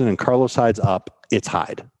Carson and Carlos Hyde's up, it's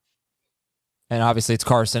Hyde. And obviously it's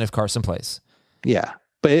Carson if Carson plays. Yeah.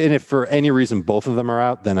 And if for any reason both of them are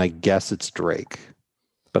out, then I guess it's Drake.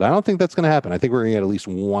 But I don't think that's going to happen. I think we're going to get at least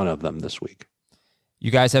one of them this week.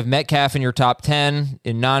 You guys have Metcalf in your top 10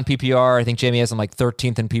 in non-PPR. I think Jamie has him like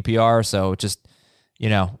 13th in PPR. So just,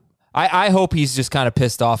 I hope he's just kind of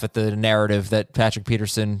pissed off at the narrative that Patrick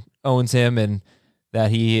Peterson owns him and that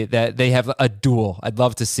they have a duel. I'd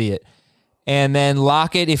love to see it. And then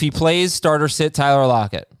Lockett, if he plays, start or sit Tyler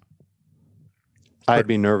Lockett. I'd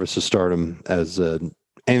be nervous to start him as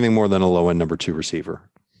anything more than a low-end number 2 receiver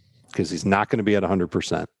because he's not going to be at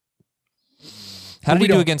 100%. How did he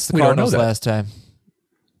do against the Cardinals last time?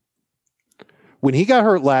 When he got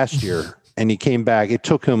hurt last year and he came back, it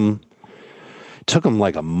took him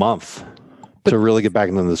like a month to really get back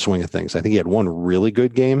into the swing of things. I think he had one really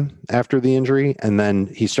good game after the injury, and then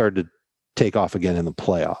he started to take off again in the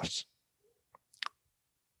playoffs.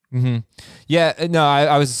 Mm-hmm. Yeah, no,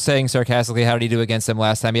 I was saying sarcastically, how did he do against them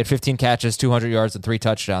last time? He had 15 catches, 200 yards, and 3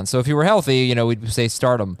 touchdowns. So if he were healthy, we'd say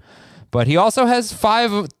start him. But he also has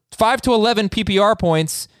 5 to 11 PPR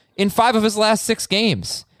points in 5 of his last 6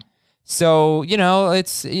 games. So,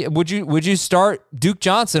 it's would you start Duke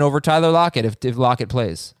Johnson over Tyler Lockett if Lockett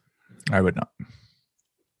plays? I would not.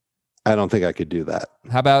 I don't think I could do that.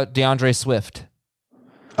 How about DeAndre Swift?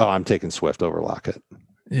 Oh, I'm taking Swift over Lockett.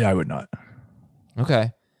 Yeah, I would not.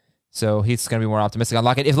 Okay. So he's going to be more optimistic on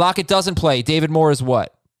Lockett. If Lockett doesn't play, David Moore is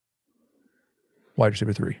what? Wide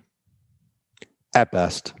receiver 3. At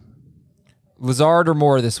best. Lazard or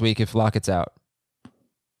Moore this week if Lockett's out?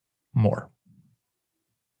 Moore.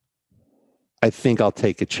 I think I'll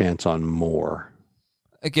take a chance on Moore.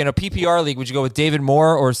 Again, a PPR league, would you go with David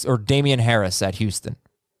Moore or Damian Harris at Houston?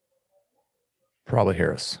 Probably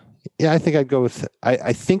Harris. Yeah, I think I'd go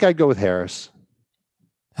with Harris.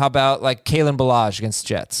 How about like Kalen Ballage against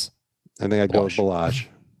Jets? I think I'd go with Ballage.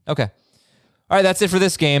 Okay. All right, that's it for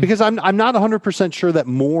this game. Because I'm not 100% sure that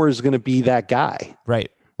Moore is going to be that guy.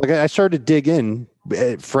 Right. Like I started to dig in.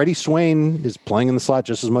 Freddie Swain is playing in the slot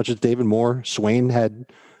just as much as David Moore. Swain had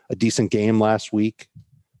a decent game last week.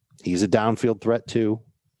 He's a downfield threat too.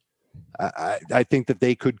 I think that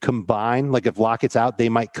they could combine. Like if Lockett's out, they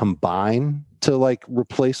might combine to like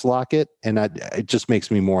replace Lockett, and it just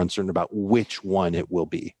makes me more uncertain about which one it will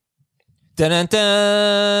be. Dun dun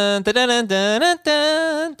dun dun dun dun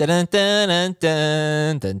dun dun dun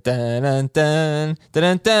dun dun dun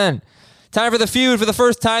dun dun. Time for the feud for the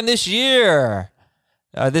first time this year.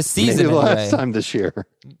 This season, maybe the anyway. last time this year.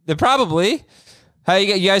 Probably. How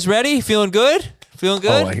you guys ready? Feeling good? Feeling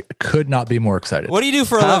good? Oh, I could not be more excited. What do you do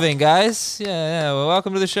for a living, guys? Yeah. Well,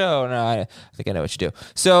 welcome to the show. No, I think I know what you do.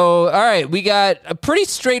 So, all right, we got a pretty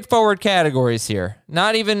straightforward categories here.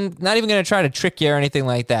 Not even going to try to trick you or anything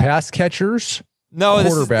like that. Pass catchers, this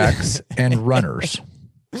quarterbacks, and runners.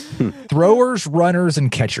 Throwers, runners,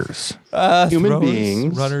 and catchers. Human throwers,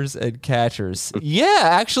 beings. runners, and catchers. Yeah,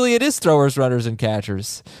 actually, it is throwers, runners, and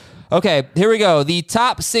catchers. Okay, here we go. The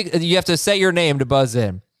top 6. You have to say your name to buzz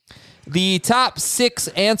in. The top 6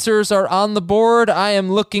 answers are on the board. I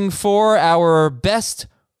am looking for our best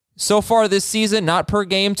so far this season, not per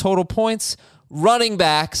game, total points, running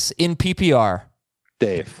backs in PPR.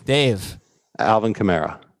 Dave. Alvin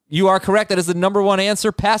Kamara. You are correct. That is the number 1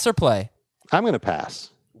 answer. Pass or play? I'm going to pass.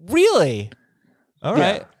 Really? All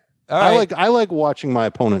right. All right. I like watching my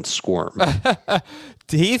opponents squirm.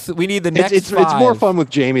 Heath, we need the next It's 5. more fun with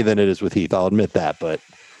Jamie than it is with Heath. I'll admit that, but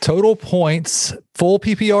Total points, full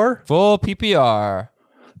PPR. Full PPR.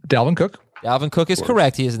 Dalvin Cook. Dalvin Cook is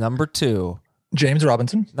correct. He is number 2. James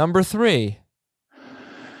Robinson. Number 3.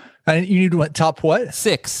 And you need what? Top what?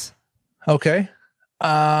 6. Okay.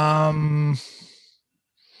 Not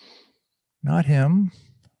him.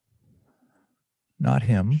 Not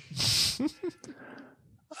him.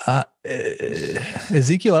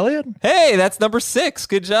 Ezekiel Elliott. Hey, that's number 6.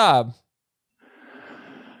 Good job.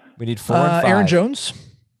 We need 4 and 5. Aaron Jones.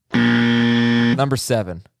 Number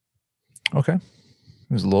 7. Okay. It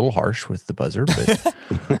was a little harsh with the buzzer, but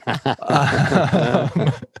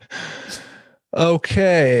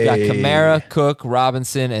okay. Got Kamara, Cook,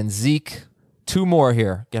 Robinson, and Zeke. 2 more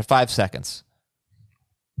here. Got 5 seconds.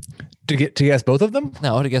 To guess both of them?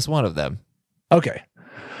 No, to guess one of them. Okay.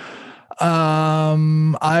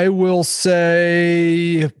 I will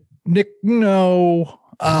say Nick. No.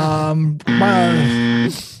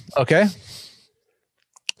 Okay.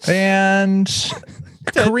 And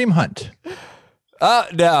Kareem Hunt.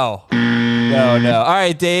 No. All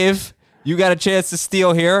right, Dave. You got a chance to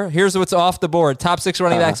steal here. Here's what's off the board. Top 6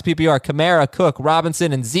 running backs PPR. Kamara, Cook,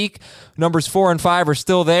 Robinson, and Zeke. Numbers 4 and 5 are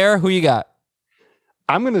still there. Who you got?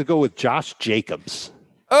 I'm going to go with Josh Jacobs.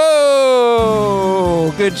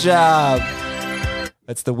 Oh, good job.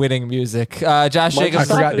 That's the winning music. Josh Jacobs.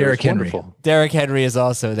 I forgot Derrick Henry. Wonderful. Derrick Henry is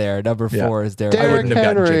also there. Number 4 is Derrick. I wouldn't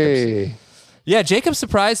have gotten Jacobs. Yeah, Jacob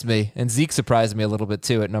surprised me, and Zeke surprised me a little bit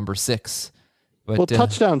too at number 6. But, Well,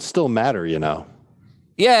 touchdowns still matter, you know.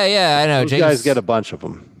 Yeah, I know. Those guys get a bunch of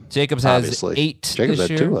them. Jacobs has obviously. 8 Jacobs this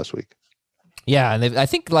had year. 2 last week. Yeah, and I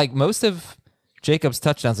think like most of Jacobs'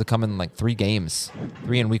 touchdowns have come in like 3 games,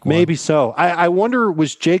 3 in week 1. Maybe so. I wonder,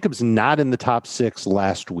 was Jacobs not in the top 6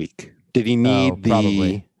 last week? Did he need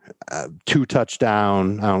probably. the 2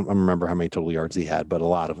 touchdown? I don't remember how many total yards he had, but a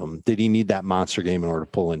lot of them. Did he need that monster game in order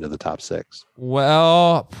to pull into the top 6?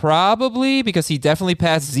 Well, probably because he definitely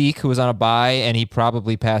passed Zeke, who was on a bye, and he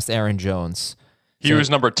probably passed Aaron Jones. He was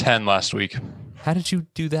number 10 last week. How did you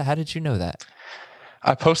do that? How did you know that?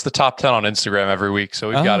 I post the top 10 on Instagram every week, so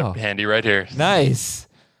we've got it handy right here. Nice.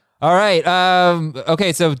 All right.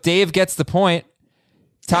 Okay, so Dave gets the point.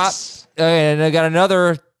 And I got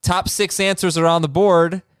another top 6 answers are on the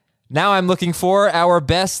board. Now I'm looking for our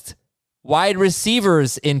best wide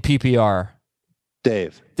receivers in PPR.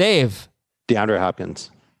 Dave. DeAndre Hopkins.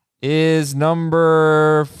 Is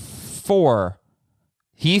number 4.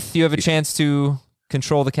 Heath, you have a chance to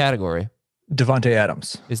control the category. Devontae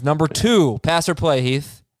Adams. Is number 2. Pass or play,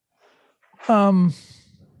 Heath? I'll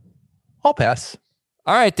pass.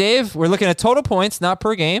 All right, Dave. We're looking at total points, not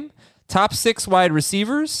per game. Top 6 wide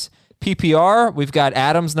receivers. PPR, we've got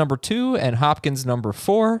Adams number 2 and Hopkins number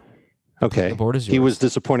 4. Okay. The board is yours. He was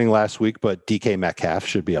disappointing last week, but DK Metcalf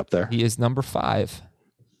should be up there. He is number 5.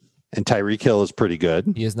 And Tyreek Hill is pretty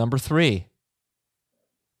good. He is number 3.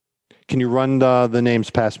 Can you run the names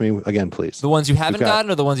past me again, please? The ones you haven't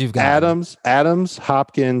gotten or the ones you've gotten? Adams,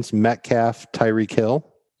 Hopkins, Metcalf, Tyreek Hill.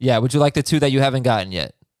 Yeah, would you like the 2 that you haven't gotten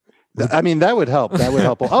yet? I mean, that would help. That would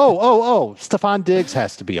help. Oh. Stephon Diggs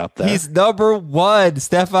has to be up there. He's number 1.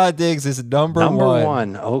 Stephon Diggs is number 1. Number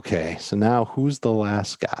 1. Okay. So now who's the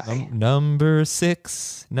last guy? Number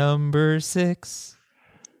 6.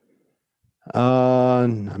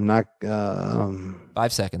 I'm not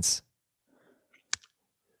 5 seconds.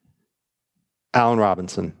 Allen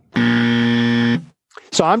Robinson.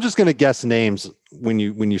 So I'm just going to guess names when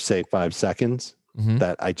you say 5 seconds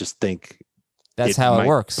that I just think that's how it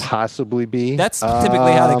works. Possibly be. That's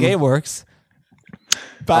typically how the game works.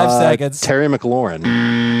 5 seconds. Terry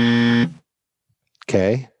McLaurin.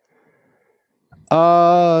 Okay.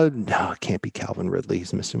 No, it can't be Calvin Ridley.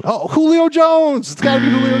 He's missing. Oh, Julio Jones. It's got to be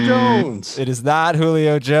Julio Jones. It is not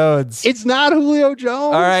Julio Jones. It's not Julio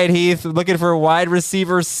Jones. All right, Heath, looking for wide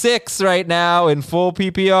receiver 6 right now in full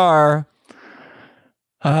PPR.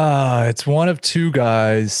 It's one of two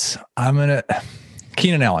guys.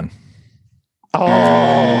 Keenan Allen. Oh,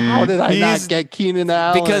 how did I not get Keenan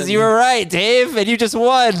Allen? Because you were right, Dave, and you just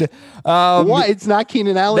won. What? It's not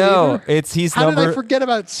Keenan Allen. No, either? He's how number. Did I forget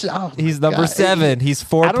about? He's number 7. He's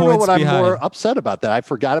 4 points behind. I don't know what I'm more upset about, that I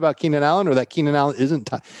forgot about Keenan Allen, or that Keenan Allen isn't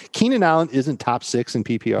top 6 in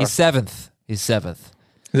PPR. He's 7th.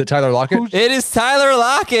 Is it Tyler Lockett? It is Tyler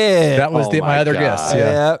Lockett. That was my other guess.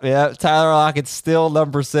 Yeah. Yeah. Tyler Lockett's still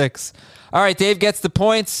number 6. All right, Dave gets the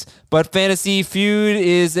points, but Family Feud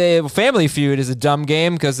is a dumb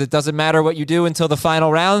game because it doesn't matter what you do until the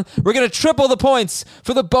final round. We're going to triple the points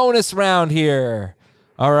for the bonus round here.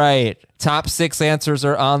 All right, top 6 answers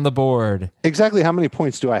are on the board. Exactly how many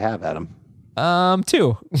points do I have, Adam?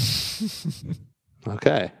 2.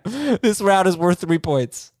 Okay. This round is worth 3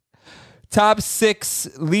 points. Top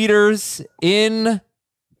 6 leaders in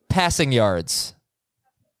passing yards.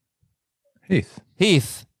 Heath.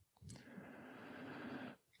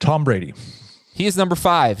 Tom Brady. He is number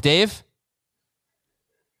 5. Dave?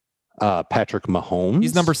 Patrick Mahomes.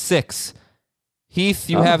 He's number 6. Heath,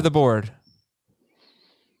 you have the board.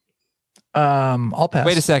 I'll pass.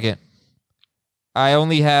 Wait a second. I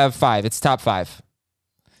only have 5. It's top 5.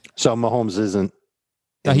 So Mahomes isn't.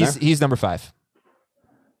 No, he's number 5.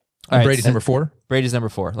 All right, Brady's number 4. Brady's number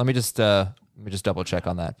 4. Let me just double check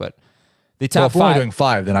on that. But the Well, top if we're 5. only doing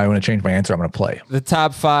 5, then I want to change my answer. I'm going to play. The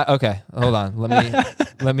top 5. Okay, hold on.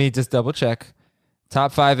 Let me just double check.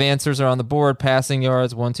 Top 5 answers are on the board. Passing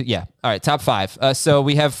yards, 1, 2. Yeah. All right, top 5. So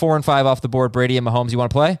we have 4 and 5 off the board. Brady and Mahomes. You want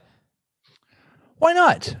to play? Why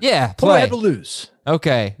not? Yeah, What do I play. have to lose?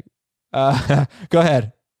 Okay. Go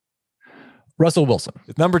ahead. Russell Wilson.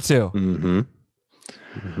 Number 2. Mm-hmm.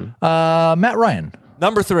 Matt Ryan.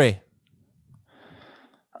 Number 3.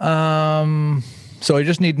 So I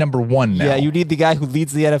just need number 1 now. Yeah, you need the guy who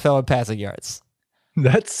leads the NFL in passing yards.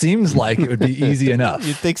 That seems like it would be easy enough.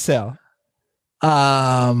 You'd think so.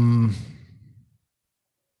 5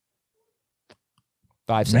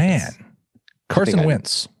 seconds. Man. Carson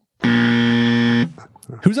Wentz.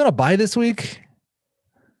 Who's on a bye this week?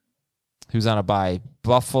 Who's on a bye?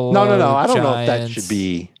 Buffalo. No. I don't know if that Giants. should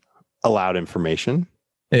be allowed information.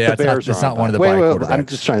 Yeah, Bears it's not one of the wait, bye wait, quarterbacks. I'm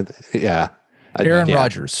just trying to. Yeah. Aaron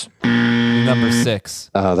Rodgers. Number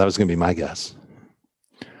 6. That was going to be my guess.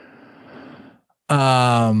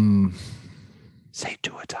 Say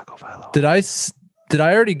Tua Tagovailoa. Did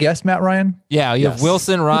I already guess Matt Ryan? Yeah, you have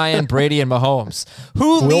Wilson, Ryan, Brady, and Mahomes.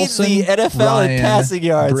 Who leads Wilson, the NFL Ryan, in passing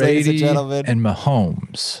yards, Brady, ladies and gentlemen? and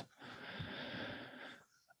Mahomes.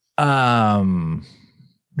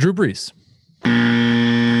 Drew Brees.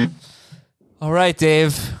 All right,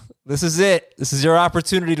 Dave. This is it. This is your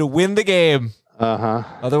opportunity to win the game. Uh-huh.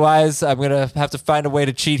 Otherwise, I'm going to have to find a way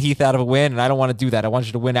to cheat Heath out of a win, and I don't want to do that. I want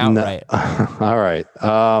you to win outright. All right.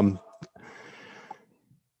 I'll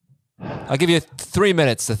give you 3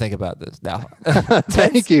 minutes to think about this now.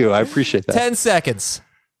 Thank you. I appreciate that. 10 seconds.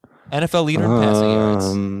 NFL leader in passing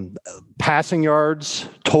yards. Passing yards,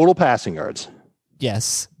 total passing yards.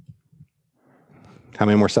 Yes. How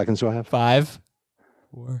many more seconds do I have? 5,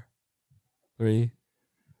 4, 3,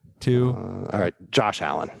 2. All right. Josh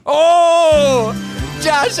Allen. Oh!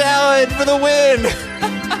 Josh Allen for the win.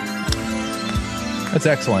 That's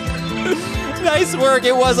excellent. Nice work.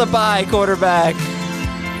 It was a bye, quarterback.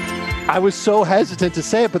 I was so hesitant to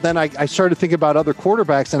say it, but then I started thinking about other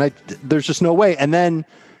quarterbacks, and there's just no way. And then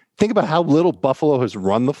think about how little Buffalo has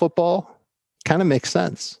run the football. Kind of makes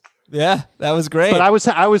sense. Yeah, that was great. But I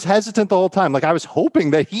was hesitant the whole time. Like I was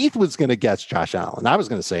hoping that Heath was going to guess Josh Allen. I was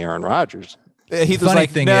going to say Aaron Rodgers. Heath was Funny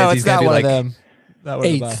like, thing no, is, it's he's gonna not be one like of them. Not one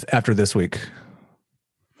of the 8th after this week.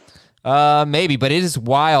 Maybe, but it is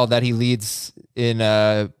wild that he leads in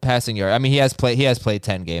passing yard. I mean, he has played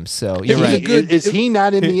 10 games, so you're right. Is he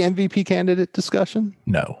not in the MVP candidate discussion?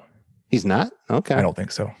 No. He's not? Okay. I don't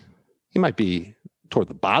think so. He might be toward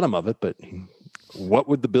the bottom of it, but what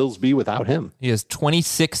would the Bills be without him? He has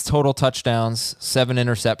 26 total touchdowns, 7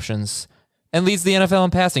 interceptions, and leads the NFL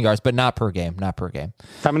in passing yards, but not per game.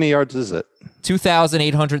 How many yards is it?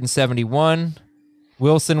 2,871.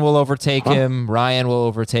 Wilson will overtake him. Ryan will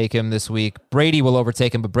overtake him this week. Brady will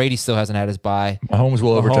overtake him, but Brady still hasn't had his bye. Mahomes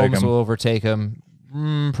will overtake him.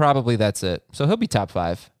 Probably that's it. So he'll be top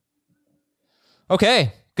 5.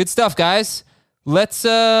 Okay, good stuff, guys. Let's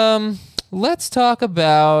talk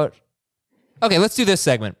about Okay, let's do this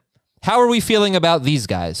segment. How are we feeling about these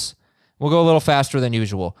guys? We'll go a little faster than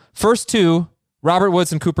usual. First two, Robert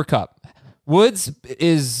Woods and Cooper Kupp. Woods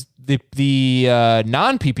is the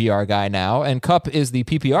non-PPR guy now, and Kupp is the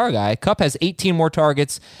PPR guy. Kupp has 18 more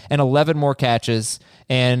targets and 11 more catches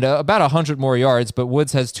and about 100 more yards, but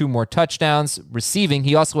Woods has 2 more touchdowns receiving.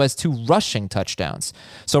 He also has 2 rushing touchdowns.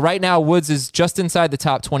 So right now, Woods is just inside the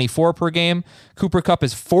top 24 per game. Cooper Kupp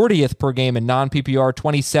is 40th per game in non-PPR,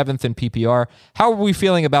 27th in PPR. How are we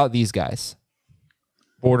feeling about these guys?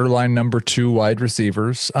 Borderline number 2 wide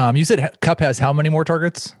receivers. You said Kupp has how many more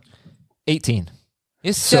targets? 18.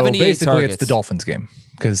 It's So 78 basically, targets. it's the Dolphins game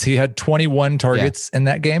because he had 21 targets in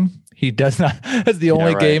that game. He does not. That's the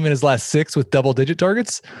only game in his last 6 with double-digit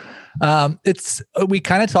targets. We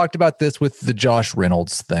kind of talked about this with the Josh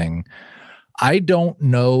Reynolds thing. I don't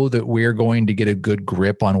know that we're going to get a good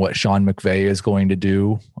grip on what Sean McVay is going to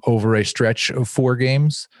do over a stretch of 4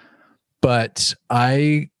 games, but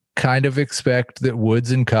I kind of expect that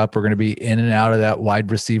Woods and Kupp are going to be in and out of that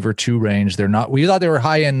wide receiver 2 range. They're not. We thought they were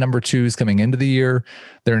high end number 2s coming into the year.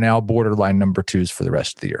 They're now borderline number 2s for the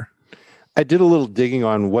rest of the year. I did a little digging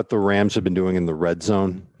on what the Rams have been doing in the red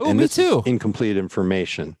zone. Oh, me too. Incomplete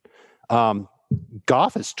information.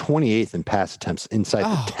 Goff is 28th in pass attempts inside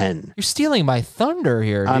the 10. You're stealing my thunder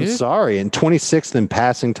here, dude. I'm sorry. And 26th in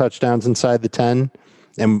passing touchdowns inside the 10.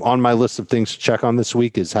 And on my list of things to check on this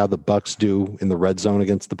week is how the Bucs do in the red zone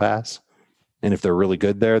against the pass. And if they're really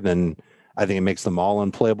good there, then I think it makes them all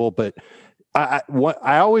unplayable. But I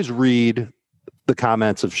always read the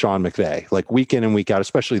comments of Sean McVay, like week in and week out,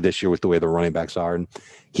 especially this year with the way the running backs are. And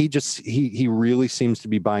he really seems to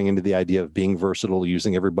be buying into the idea of being versatile,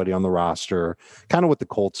 using everybody on the roster, kind of what the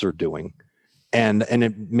Colts are doing. And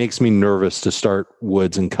it makes me nervous to start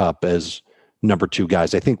Woods and Kupp as number 2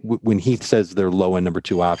 guys. I think when he says they're low end number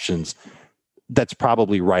 2 options, that's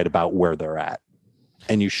probably right about where they're at.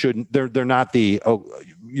 And you shouldn't, they're not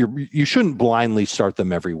you shouldn't blindly start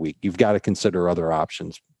them every week. You've got to consider other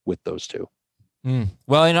options with those 2.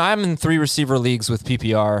 Well, I'm in 3 receiver leagues with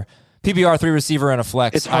PPR, 3 receiver and a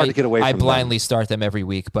flex. It's hard to get away from I blindly start them every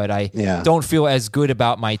week, but I Yeah. don't feel as good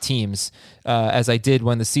about my teams as I did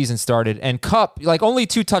when the season started. And Kupp, like only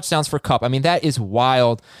 2 touchdowns for Kupp. I mean, that is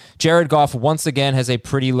wild. Jared Goff once again has a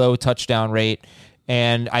pretty low touchdown rate.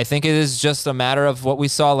 And I think it is just a matter of what we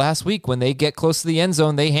saw last week. When they get close to the end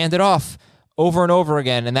zone, they hand it off over and over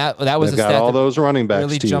again. And that was They've a got stat all that those running backs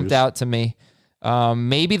really to jumped use. out to me.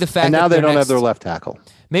 Maybe the fact And now that they don't have their left tackle.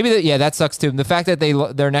 Maybe that sucks too. The fact that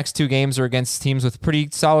their next 2 games are against teams with pretty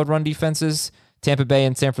solid run defenses, Tampa Bay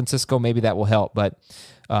and San Francisco, maybe that will help. But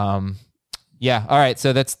yeah, all right.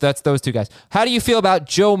 So that's those 2 guys. How do you feel about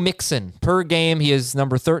Joe Mixon per game? He is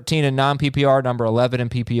number 13 in non-PPR, number 11 in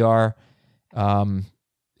PPR.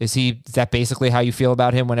 Is that basically how you feel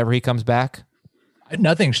about him whenever he comes back?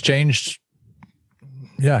 Nothing's changed.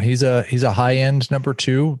 Yeah, he's a high end number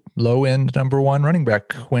 2, low end number 1 running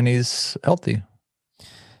back when he's healthy.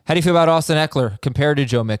 How do you feel about Austin Eckler compared to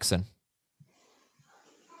Joe Mixon?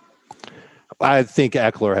 I think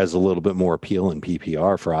Eckler has a little bit more appeal in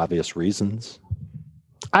PPR for obvious reasons.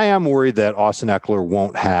 I am worried that Austin Eckler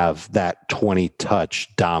won't have that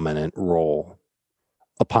 20-touch dominant role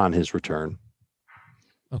upon his return.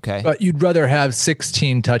 Okay. But you'd rather have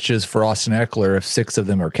 16 touches for Austin Eckler if 6 of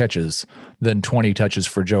them are catches than 20 touches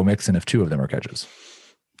for Joe Mixon if 2 of them are catches.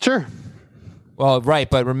 Sure. Well, right.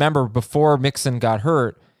 But remember, before Mixon got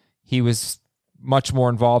hurt, he was much more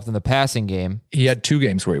involved in the passing game. He had 2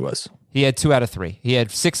 games where he was. He had 2 out of 3. He had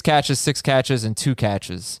 6 catches, and 2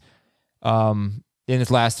 catches in his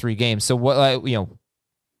last 3 games. So what?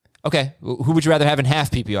 Okay, who would you rather have in half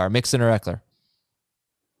PPR, Mixon or Eckler?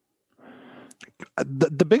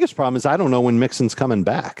 The biggest problem is I don't know when Mixon's coming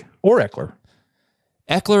back. Or Eckler.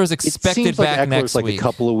 Eckler is expected it seems back like Eckler's next like week. a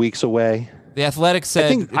couple of weeks away. The Athletic said I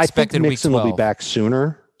think expected Mixon week 12. will be back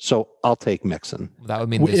sooner, so I'll take Mixon. That would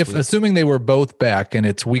mean this If week. assuming they were both back and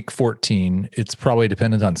it's week 14, it's probably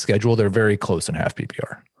dependent on schedule. They're very close in half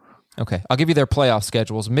PPR. Okay, I'll give you their playoff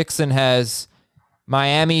schedules. Mixon has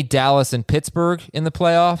Miami, Dallas, and Pittsburgh in the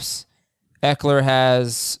playoffs. Eckler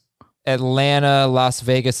has Atlanta, Las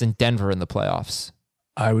Vegas, and Denver in the playoffs.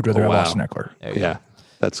 I would rather have Wow. Austin Eckler. Yeah,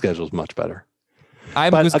 that schedule's much better. I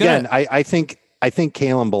think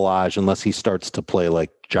Kalen Ballage, unless he starts to play like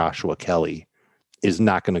Joshua Kelly, is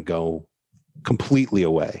not going to go completely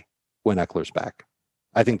away when Eckler's back.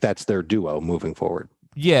 I think that's their duo moving forward.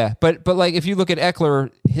 Yeah, but like if you look at Eckler,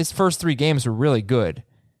 his first 3 games were really good.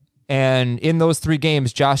 And in those 3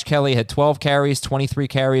 games, Josh Kelly had 12 carries, 23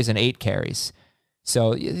 carries, and 8 carries.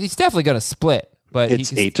 So he's definitely going to split. But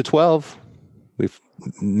It's 8 to 12. We've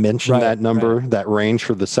mentioned that number, that range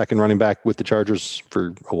for the second running back with the Chargers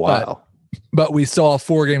for a while. But we saw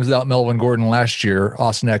 4 games without Melvin Gordon last year.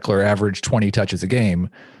 Austin Eckler averaged 20 touches a game.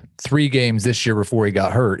 3 games this year before he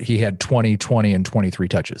got hurt, he had 20, 20, and 23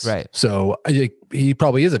 touches. Right. So he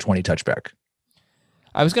probably is a 20 touchback.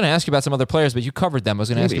 I was going to ask you about some other players, but you covered them. I was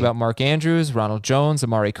going to ask you about Mark Andrews, Ronald Jones,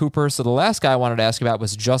 Amari Cooper. So the last guy I wanted to ask you about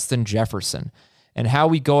was Justin Jefferson and how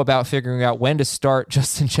we go about figuring out when to start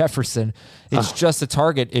Justin Jefferson. It's just a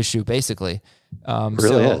target issue, basically.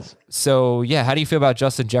 Really is. So, yeah, how do you feel about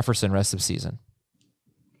Justin Jefferson rest of season?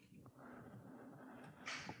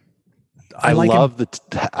 I love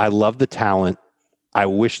the talent. I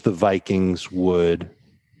wish the Vikings would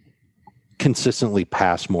consistently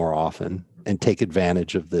pass more often and take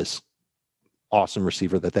advantage of this awesome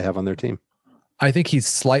receiver that they have on their team. I think he's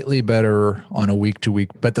slightly better on a week-to-week,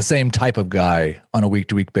 but the same type of guy on a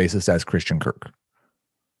week-to-week basis as Christian Kirk.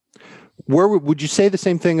 Where would you say the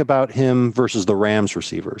same thing about him versus the Rams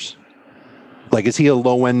receivers? Like, is he a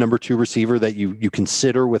low-end number 2 receiver that you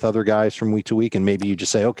consider with other guys from week to week, and maybe you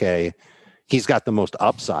just say, okay, he's got the most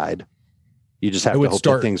upside. You just have to hope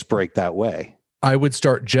that things break that way. I would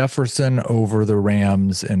start Jefferson over the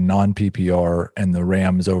Rams in non-PPR and the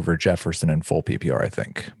Rams over Jefferson in full PPR, I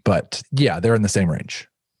think. But yeah, they're in the same range.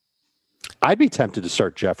 I'd be tempted to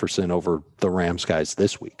start Jefferson over the Rams guys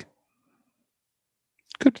this week.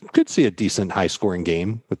 Could see a decent high-scoring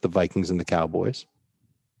game with the Vikings and the Cowboys.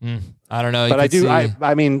 I don't know. But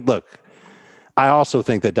I mean, look, I also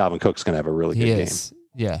think that Dalvin Cook's going to have a really good game.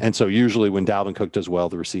 Yeah. And so usually when Dalvin Cook does well,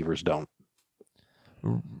 the receivers don't.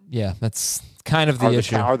 Yeah, that's kind of the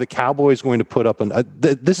issue. Are the Cowboys going to put up an...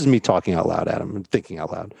 this is me talking out loud, Adam. I'm thinking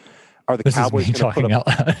out loud. Are the Cowboys going to put up...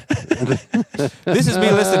 This is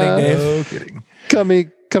me listening, Dave. No kidding.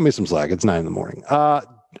 Cut me some slack. It's 9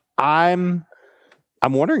 a.m.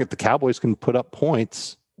 I'm wondering if the Cowboys can put up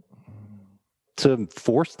points to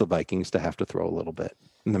force the Vikings to have to throw a little bit.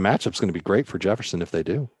 And the matchup's going to be great for Jefferson if they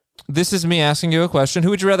do. This is me asking you a question. Who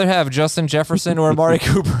would you rather have, Justin Jefferson or Amari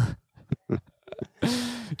Cooper?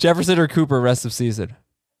 Jefferson or Cooper rest of season?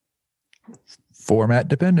 Format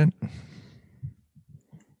dependent.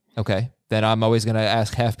 Okay. Then I'm always going to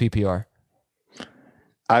ask half PPR.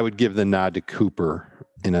 I would give the nod to Cooper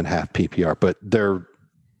in a half PPR, but they're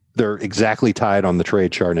exactly tied on the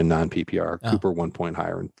trade chart in non-PPR. Cooper 1 point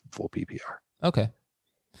higher in full PPR. Okay.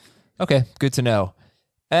 Good to know.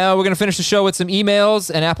 We're going to finish the show with some emails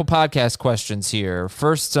and Apple Podcast questions here.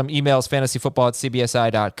 First, some emails,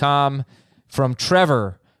 fantasyfootball@cbsi.com. From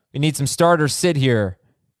Trevor. We need some starters sit here.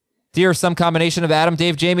 Dear, some combination of Adam,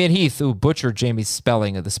 Dave, Jamie, and Heath. Ooh, butchered Jamie's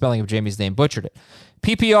spelling. The spelling of Jamie's name. Butchered it.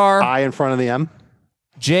 PPR. I in front of the M?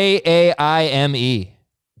 Jaime.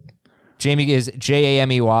 Jamie is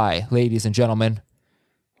Jamey, ladies and gentlemen.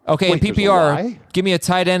 Okay, Wait, in PPR, give me a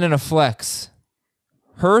tight end and a flex.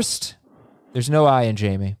 Hurst. There's no I in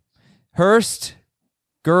Jamie. Hurst,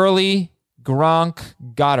 Gurley, Gronk,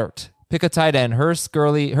 Goddard. Pick a tight end. Hurst,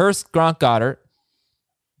 Gronk, Goddard.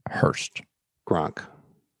 Hurst. Gronk.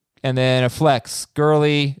 And then a flex.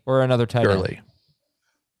 Gurley or another tight end. Gurley.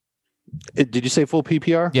 Did you say full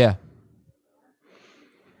PPR? Yeah.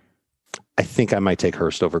 I think I might take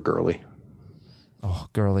Hurst over Gurley. Oh,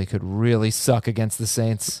 Gurley could really suck against the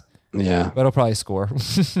Saints. Yeah. But he'll probably score.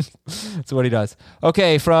 That's what he does.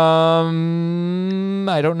 Okay, from...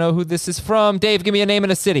 I don't know who this is from. Dave, give me a name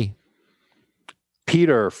and a city.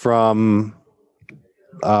 Peter from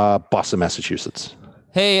Boston, Massachusetts.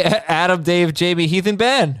 Hey, Adam, Dave, Jamie, Heath, and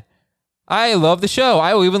Ben. I love the show.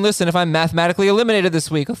 I will even listen if I'm mathematically eliminated this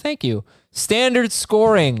week. Oh, thank you. Standard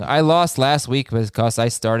scoring. I lost last week because I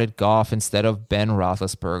started Goff instead of Ben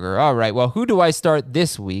Roethlisberger. All right, well, who do I start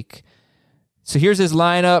this week? So here's his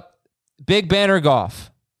lineup. Big Ben or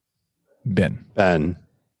Goff? Ben.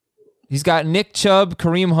 He's got Nick Chubb,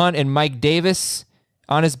 Kareem Hunt, and Mike Davis.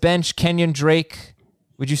 On his bench, Kenyon Drake.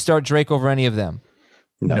 Would you start Drake over any of them?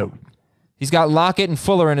 No. He's got Lockett and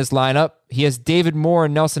Fuller in his lineup. He has David Moore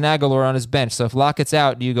and Nelson Aguilar on his bench. So if Lockett's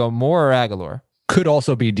out, do you go Moore or Aguilar? Could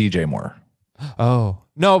also be DJ Moore. Oh.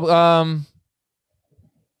 No, I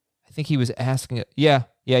think he was asking. Yeah,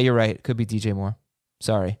 you're right. It could be DJ Moore.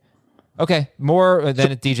 Sorry. Okay, Moore,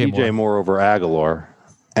 then DJ Moore. DJ Moore over Aguilar.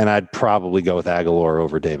 And I'd probably go with Aguilar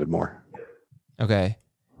over David Moore. Okay.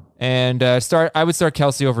 And I would start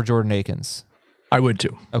Kelsey over Jordan Akins. I would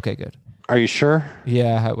too. Okay, good. Are you sure?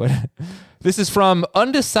 Yeah, I would. This is from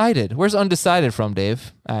Undecided. Where's Undecided from,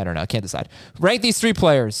 Dave? I don't know. I can't decide. Rank these 3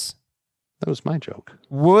 players. That was my joke.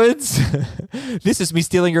 Woods. This is me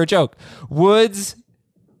stealing your joke. Woods.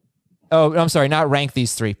 Oh, I'm sorry. Not rank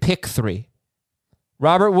these 3. Pick 3.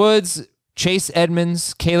 Robert Woods, Chase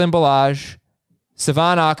Edmonds, Kalen Ballage,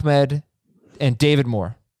 Savon Ahmed, and David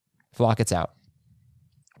Moore. If Lockett's out.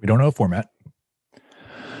 We don't know format.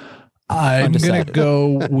 I'm going to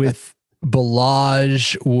go with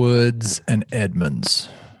Balaj, Woods, and Edmonds.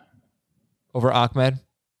 Over Ahmed?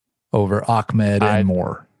 Over Ahmed and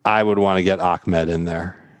Moore. I would want to get Ahmed in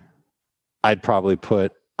there. I'd probably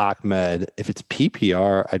put Ahmed, if it's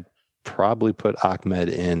PPR, I'd probably put Ahmed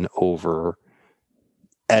in over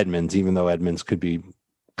Edmonds, even though Edmonds could be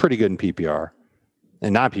pretty good in PPR.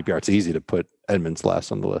 And not PPR, it's easy to put Edmonds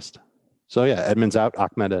last on the list. So yeah, Edmonds out,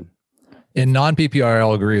 Ahmed in. In non-PPR,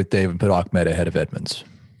 I'll agree with Dave and put Ahmed ahead of Edmonds.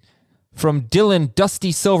 From Dylan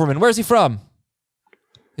Dusty Silverman. Where's he from?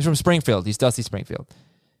 He's from Springfield. He's Dusty Springfield.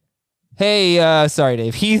 Hey, sorry,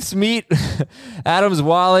 Dave. Heath's meat, Adam's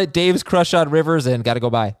wallet, Dave's crush on Rivers, and got to go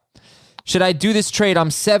by. Should I do this trade? I'm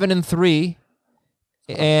 7-3,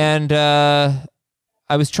 and I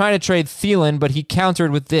was trying to trade Thielen, but he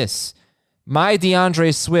countered with this. My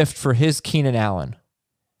DeAndre Swift for his Keenan Allen.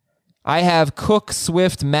 I have Cook,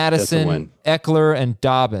 Swift, Madison, Eckler, and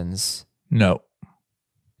Dobbins. No.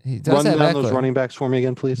 He does Run down those running backs for me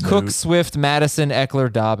again, please. Cook, Swift, Madison,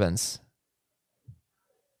 Eckler, Dobbins.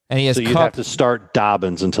 And he has so you'd have to start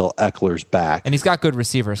Dobbins until Eckler's back. And he's got good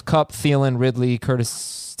receivers. Kupp, Thielen, Ridley,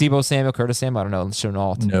 Deebo Samuel, Curtis Samuel. I don't know.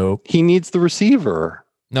 Chenault. No. He needs the receiver.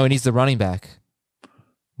 No, he needs the running back.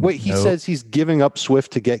 Wait, he says he's giving up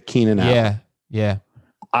Swift to get Keenan Allen. Yeah.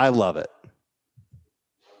 I love it.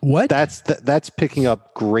 What? That's picking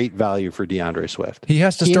up great value for DeAndre Swift. He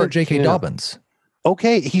has to start J.K. Dobbins.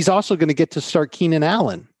 Okay, he's also going to get to start Keenan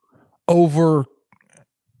Allen. Over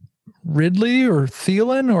Ridley or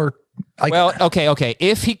Thielen or... Okay.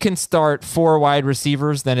 If he can start 4 wide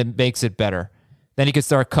receivers, then it makes it better. Then he could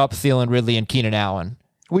start Kupp, Thielen, Ridley, and Keenan Allen.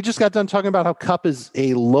 We just got done talking about how Kupp is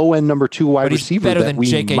a low-end number 2 wide receiver that we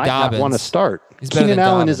J.K. might Dobbins. not want to start. Keenan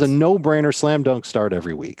Allen is a no-brainer slam dunk start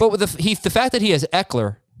every week. But with the fact that he has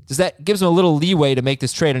Eckler, that gives him a little leeway to make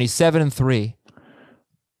this trade, and he's 7-3.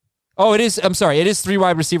 Oh, it is. I'm sorry. It is 3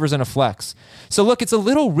 wide receivers and a flex. So look, it's a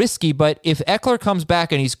little risky, but if Eckler comes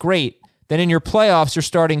back and he's great, then in your playoffs, you're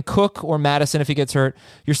starting Cook or Madison if he gets hurt.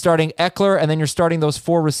 You're starting Eckler, and then you're starting those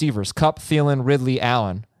 4 receivers, Kupp, Thielen, Ridley,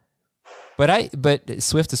 Allen. But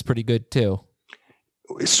Swift is pretty good too.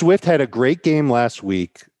 Swift had a great game last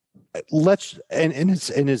week.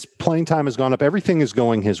 His playing time has gone up. Everything is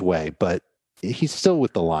going his way, but he's still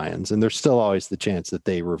with the Lions, and there's still always the chance that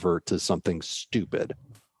they revert to something stupid.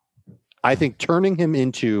 I think turning him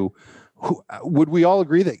into, would we all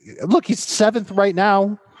agree that, look, he's 7th right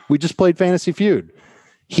now. We just played Fantasy Feud.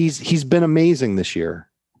 He's been amazing this year.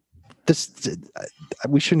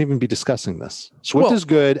 We shouldn't even be discussing this. Swift is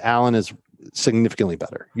good. Allen is significantly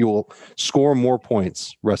better. You will score more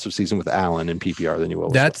points rest of season with Allen in PPR than you will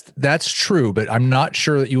with Swift. That's true, but I'm not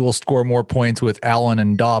sure that you will score more points with Allen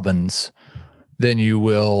and Dobbins than you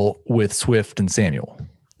will with Swift and Samuel.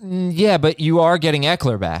 Yeah, but you are getting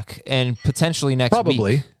Eckler back and potentially next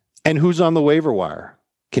week. And who's on the waiver wire?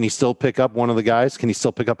 Can he still pick up one of the guys? Can he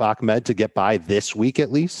still pick up Ahmed to get by this week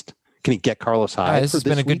at least? Can he get Carlos Hyde? This has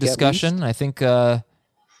been a good discussion. I think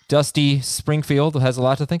Dusty Springfield has a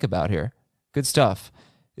lot to think about here. Good stuff.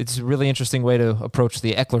 It's a really interesting way to approach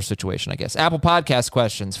the Eckler situation, I guess. Apple Podcast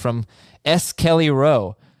questions from S. Kelly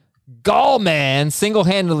Rowe. Gallman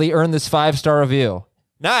single-handedly earned this 5-star review.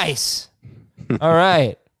 Nice. All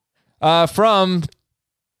right. From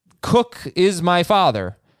Cook is my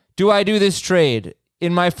father. Do I do this trade?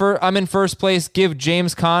 I'm in first place. Give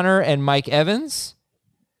James Conner and Mike Evans.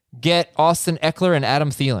 Get Austin Eckler and Adam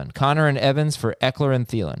Thielen. Conner and Evans for Eckler and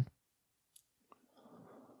Thielen.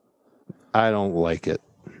 I don't like it.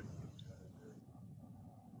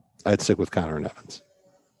 I'd stick with Conner and Evans.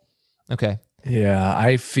 Okay. Yeah,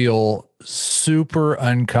 I feel super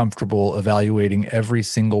uncomfortable evaluating every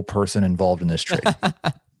single person involved in this trade.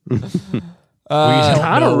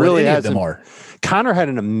 Conner really has Conner had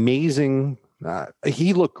an amazing. I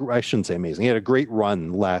shouldn't say amazing. He had a great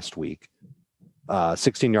run last week.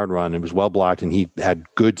 16-yard run. It was well blocked, and he had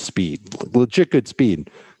good speed, legit good speed.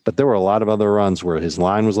 But there were a lot of other runs where his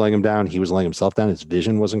line was laying him down. He was laying himself down. His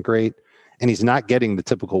vision wasn't great, and he's not getting the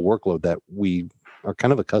typical workload that we are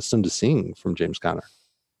kind of accustomed to seeing from James Conner.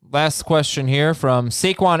 Last question here from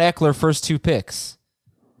Saquon Eckler, first 2 picks.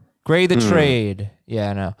 Grade the trade. Yeah,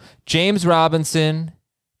 I know. James Robinson,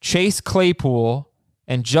 Chase Claypool,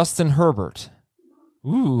 and Justin Herbert.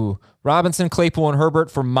 Ooh, Robinson, Claypool, and Herbert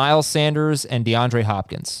for Miles Sanders and DeAndre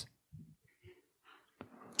Hopkins.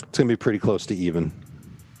 It's going to be pretty close to even.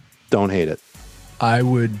 Don't hate it. I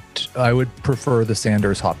would prefer the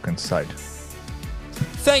Sanders Hopkins side.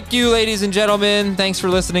 Thank you, ladies and gentlemen. Thanks for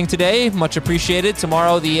listening today. Much appreciated.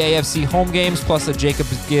 Tomorrow, the AFC home games, plus a Jacob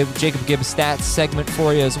Gibbs stats segment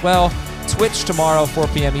for you as well. Twitch tomorrow, 4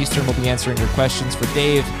 p.m. Eastern. We'll be answering your questions for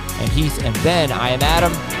Dave and Heath and Ben. I am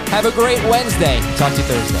Adam. Have a great Wednesday. Talk to you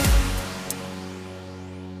Thursday.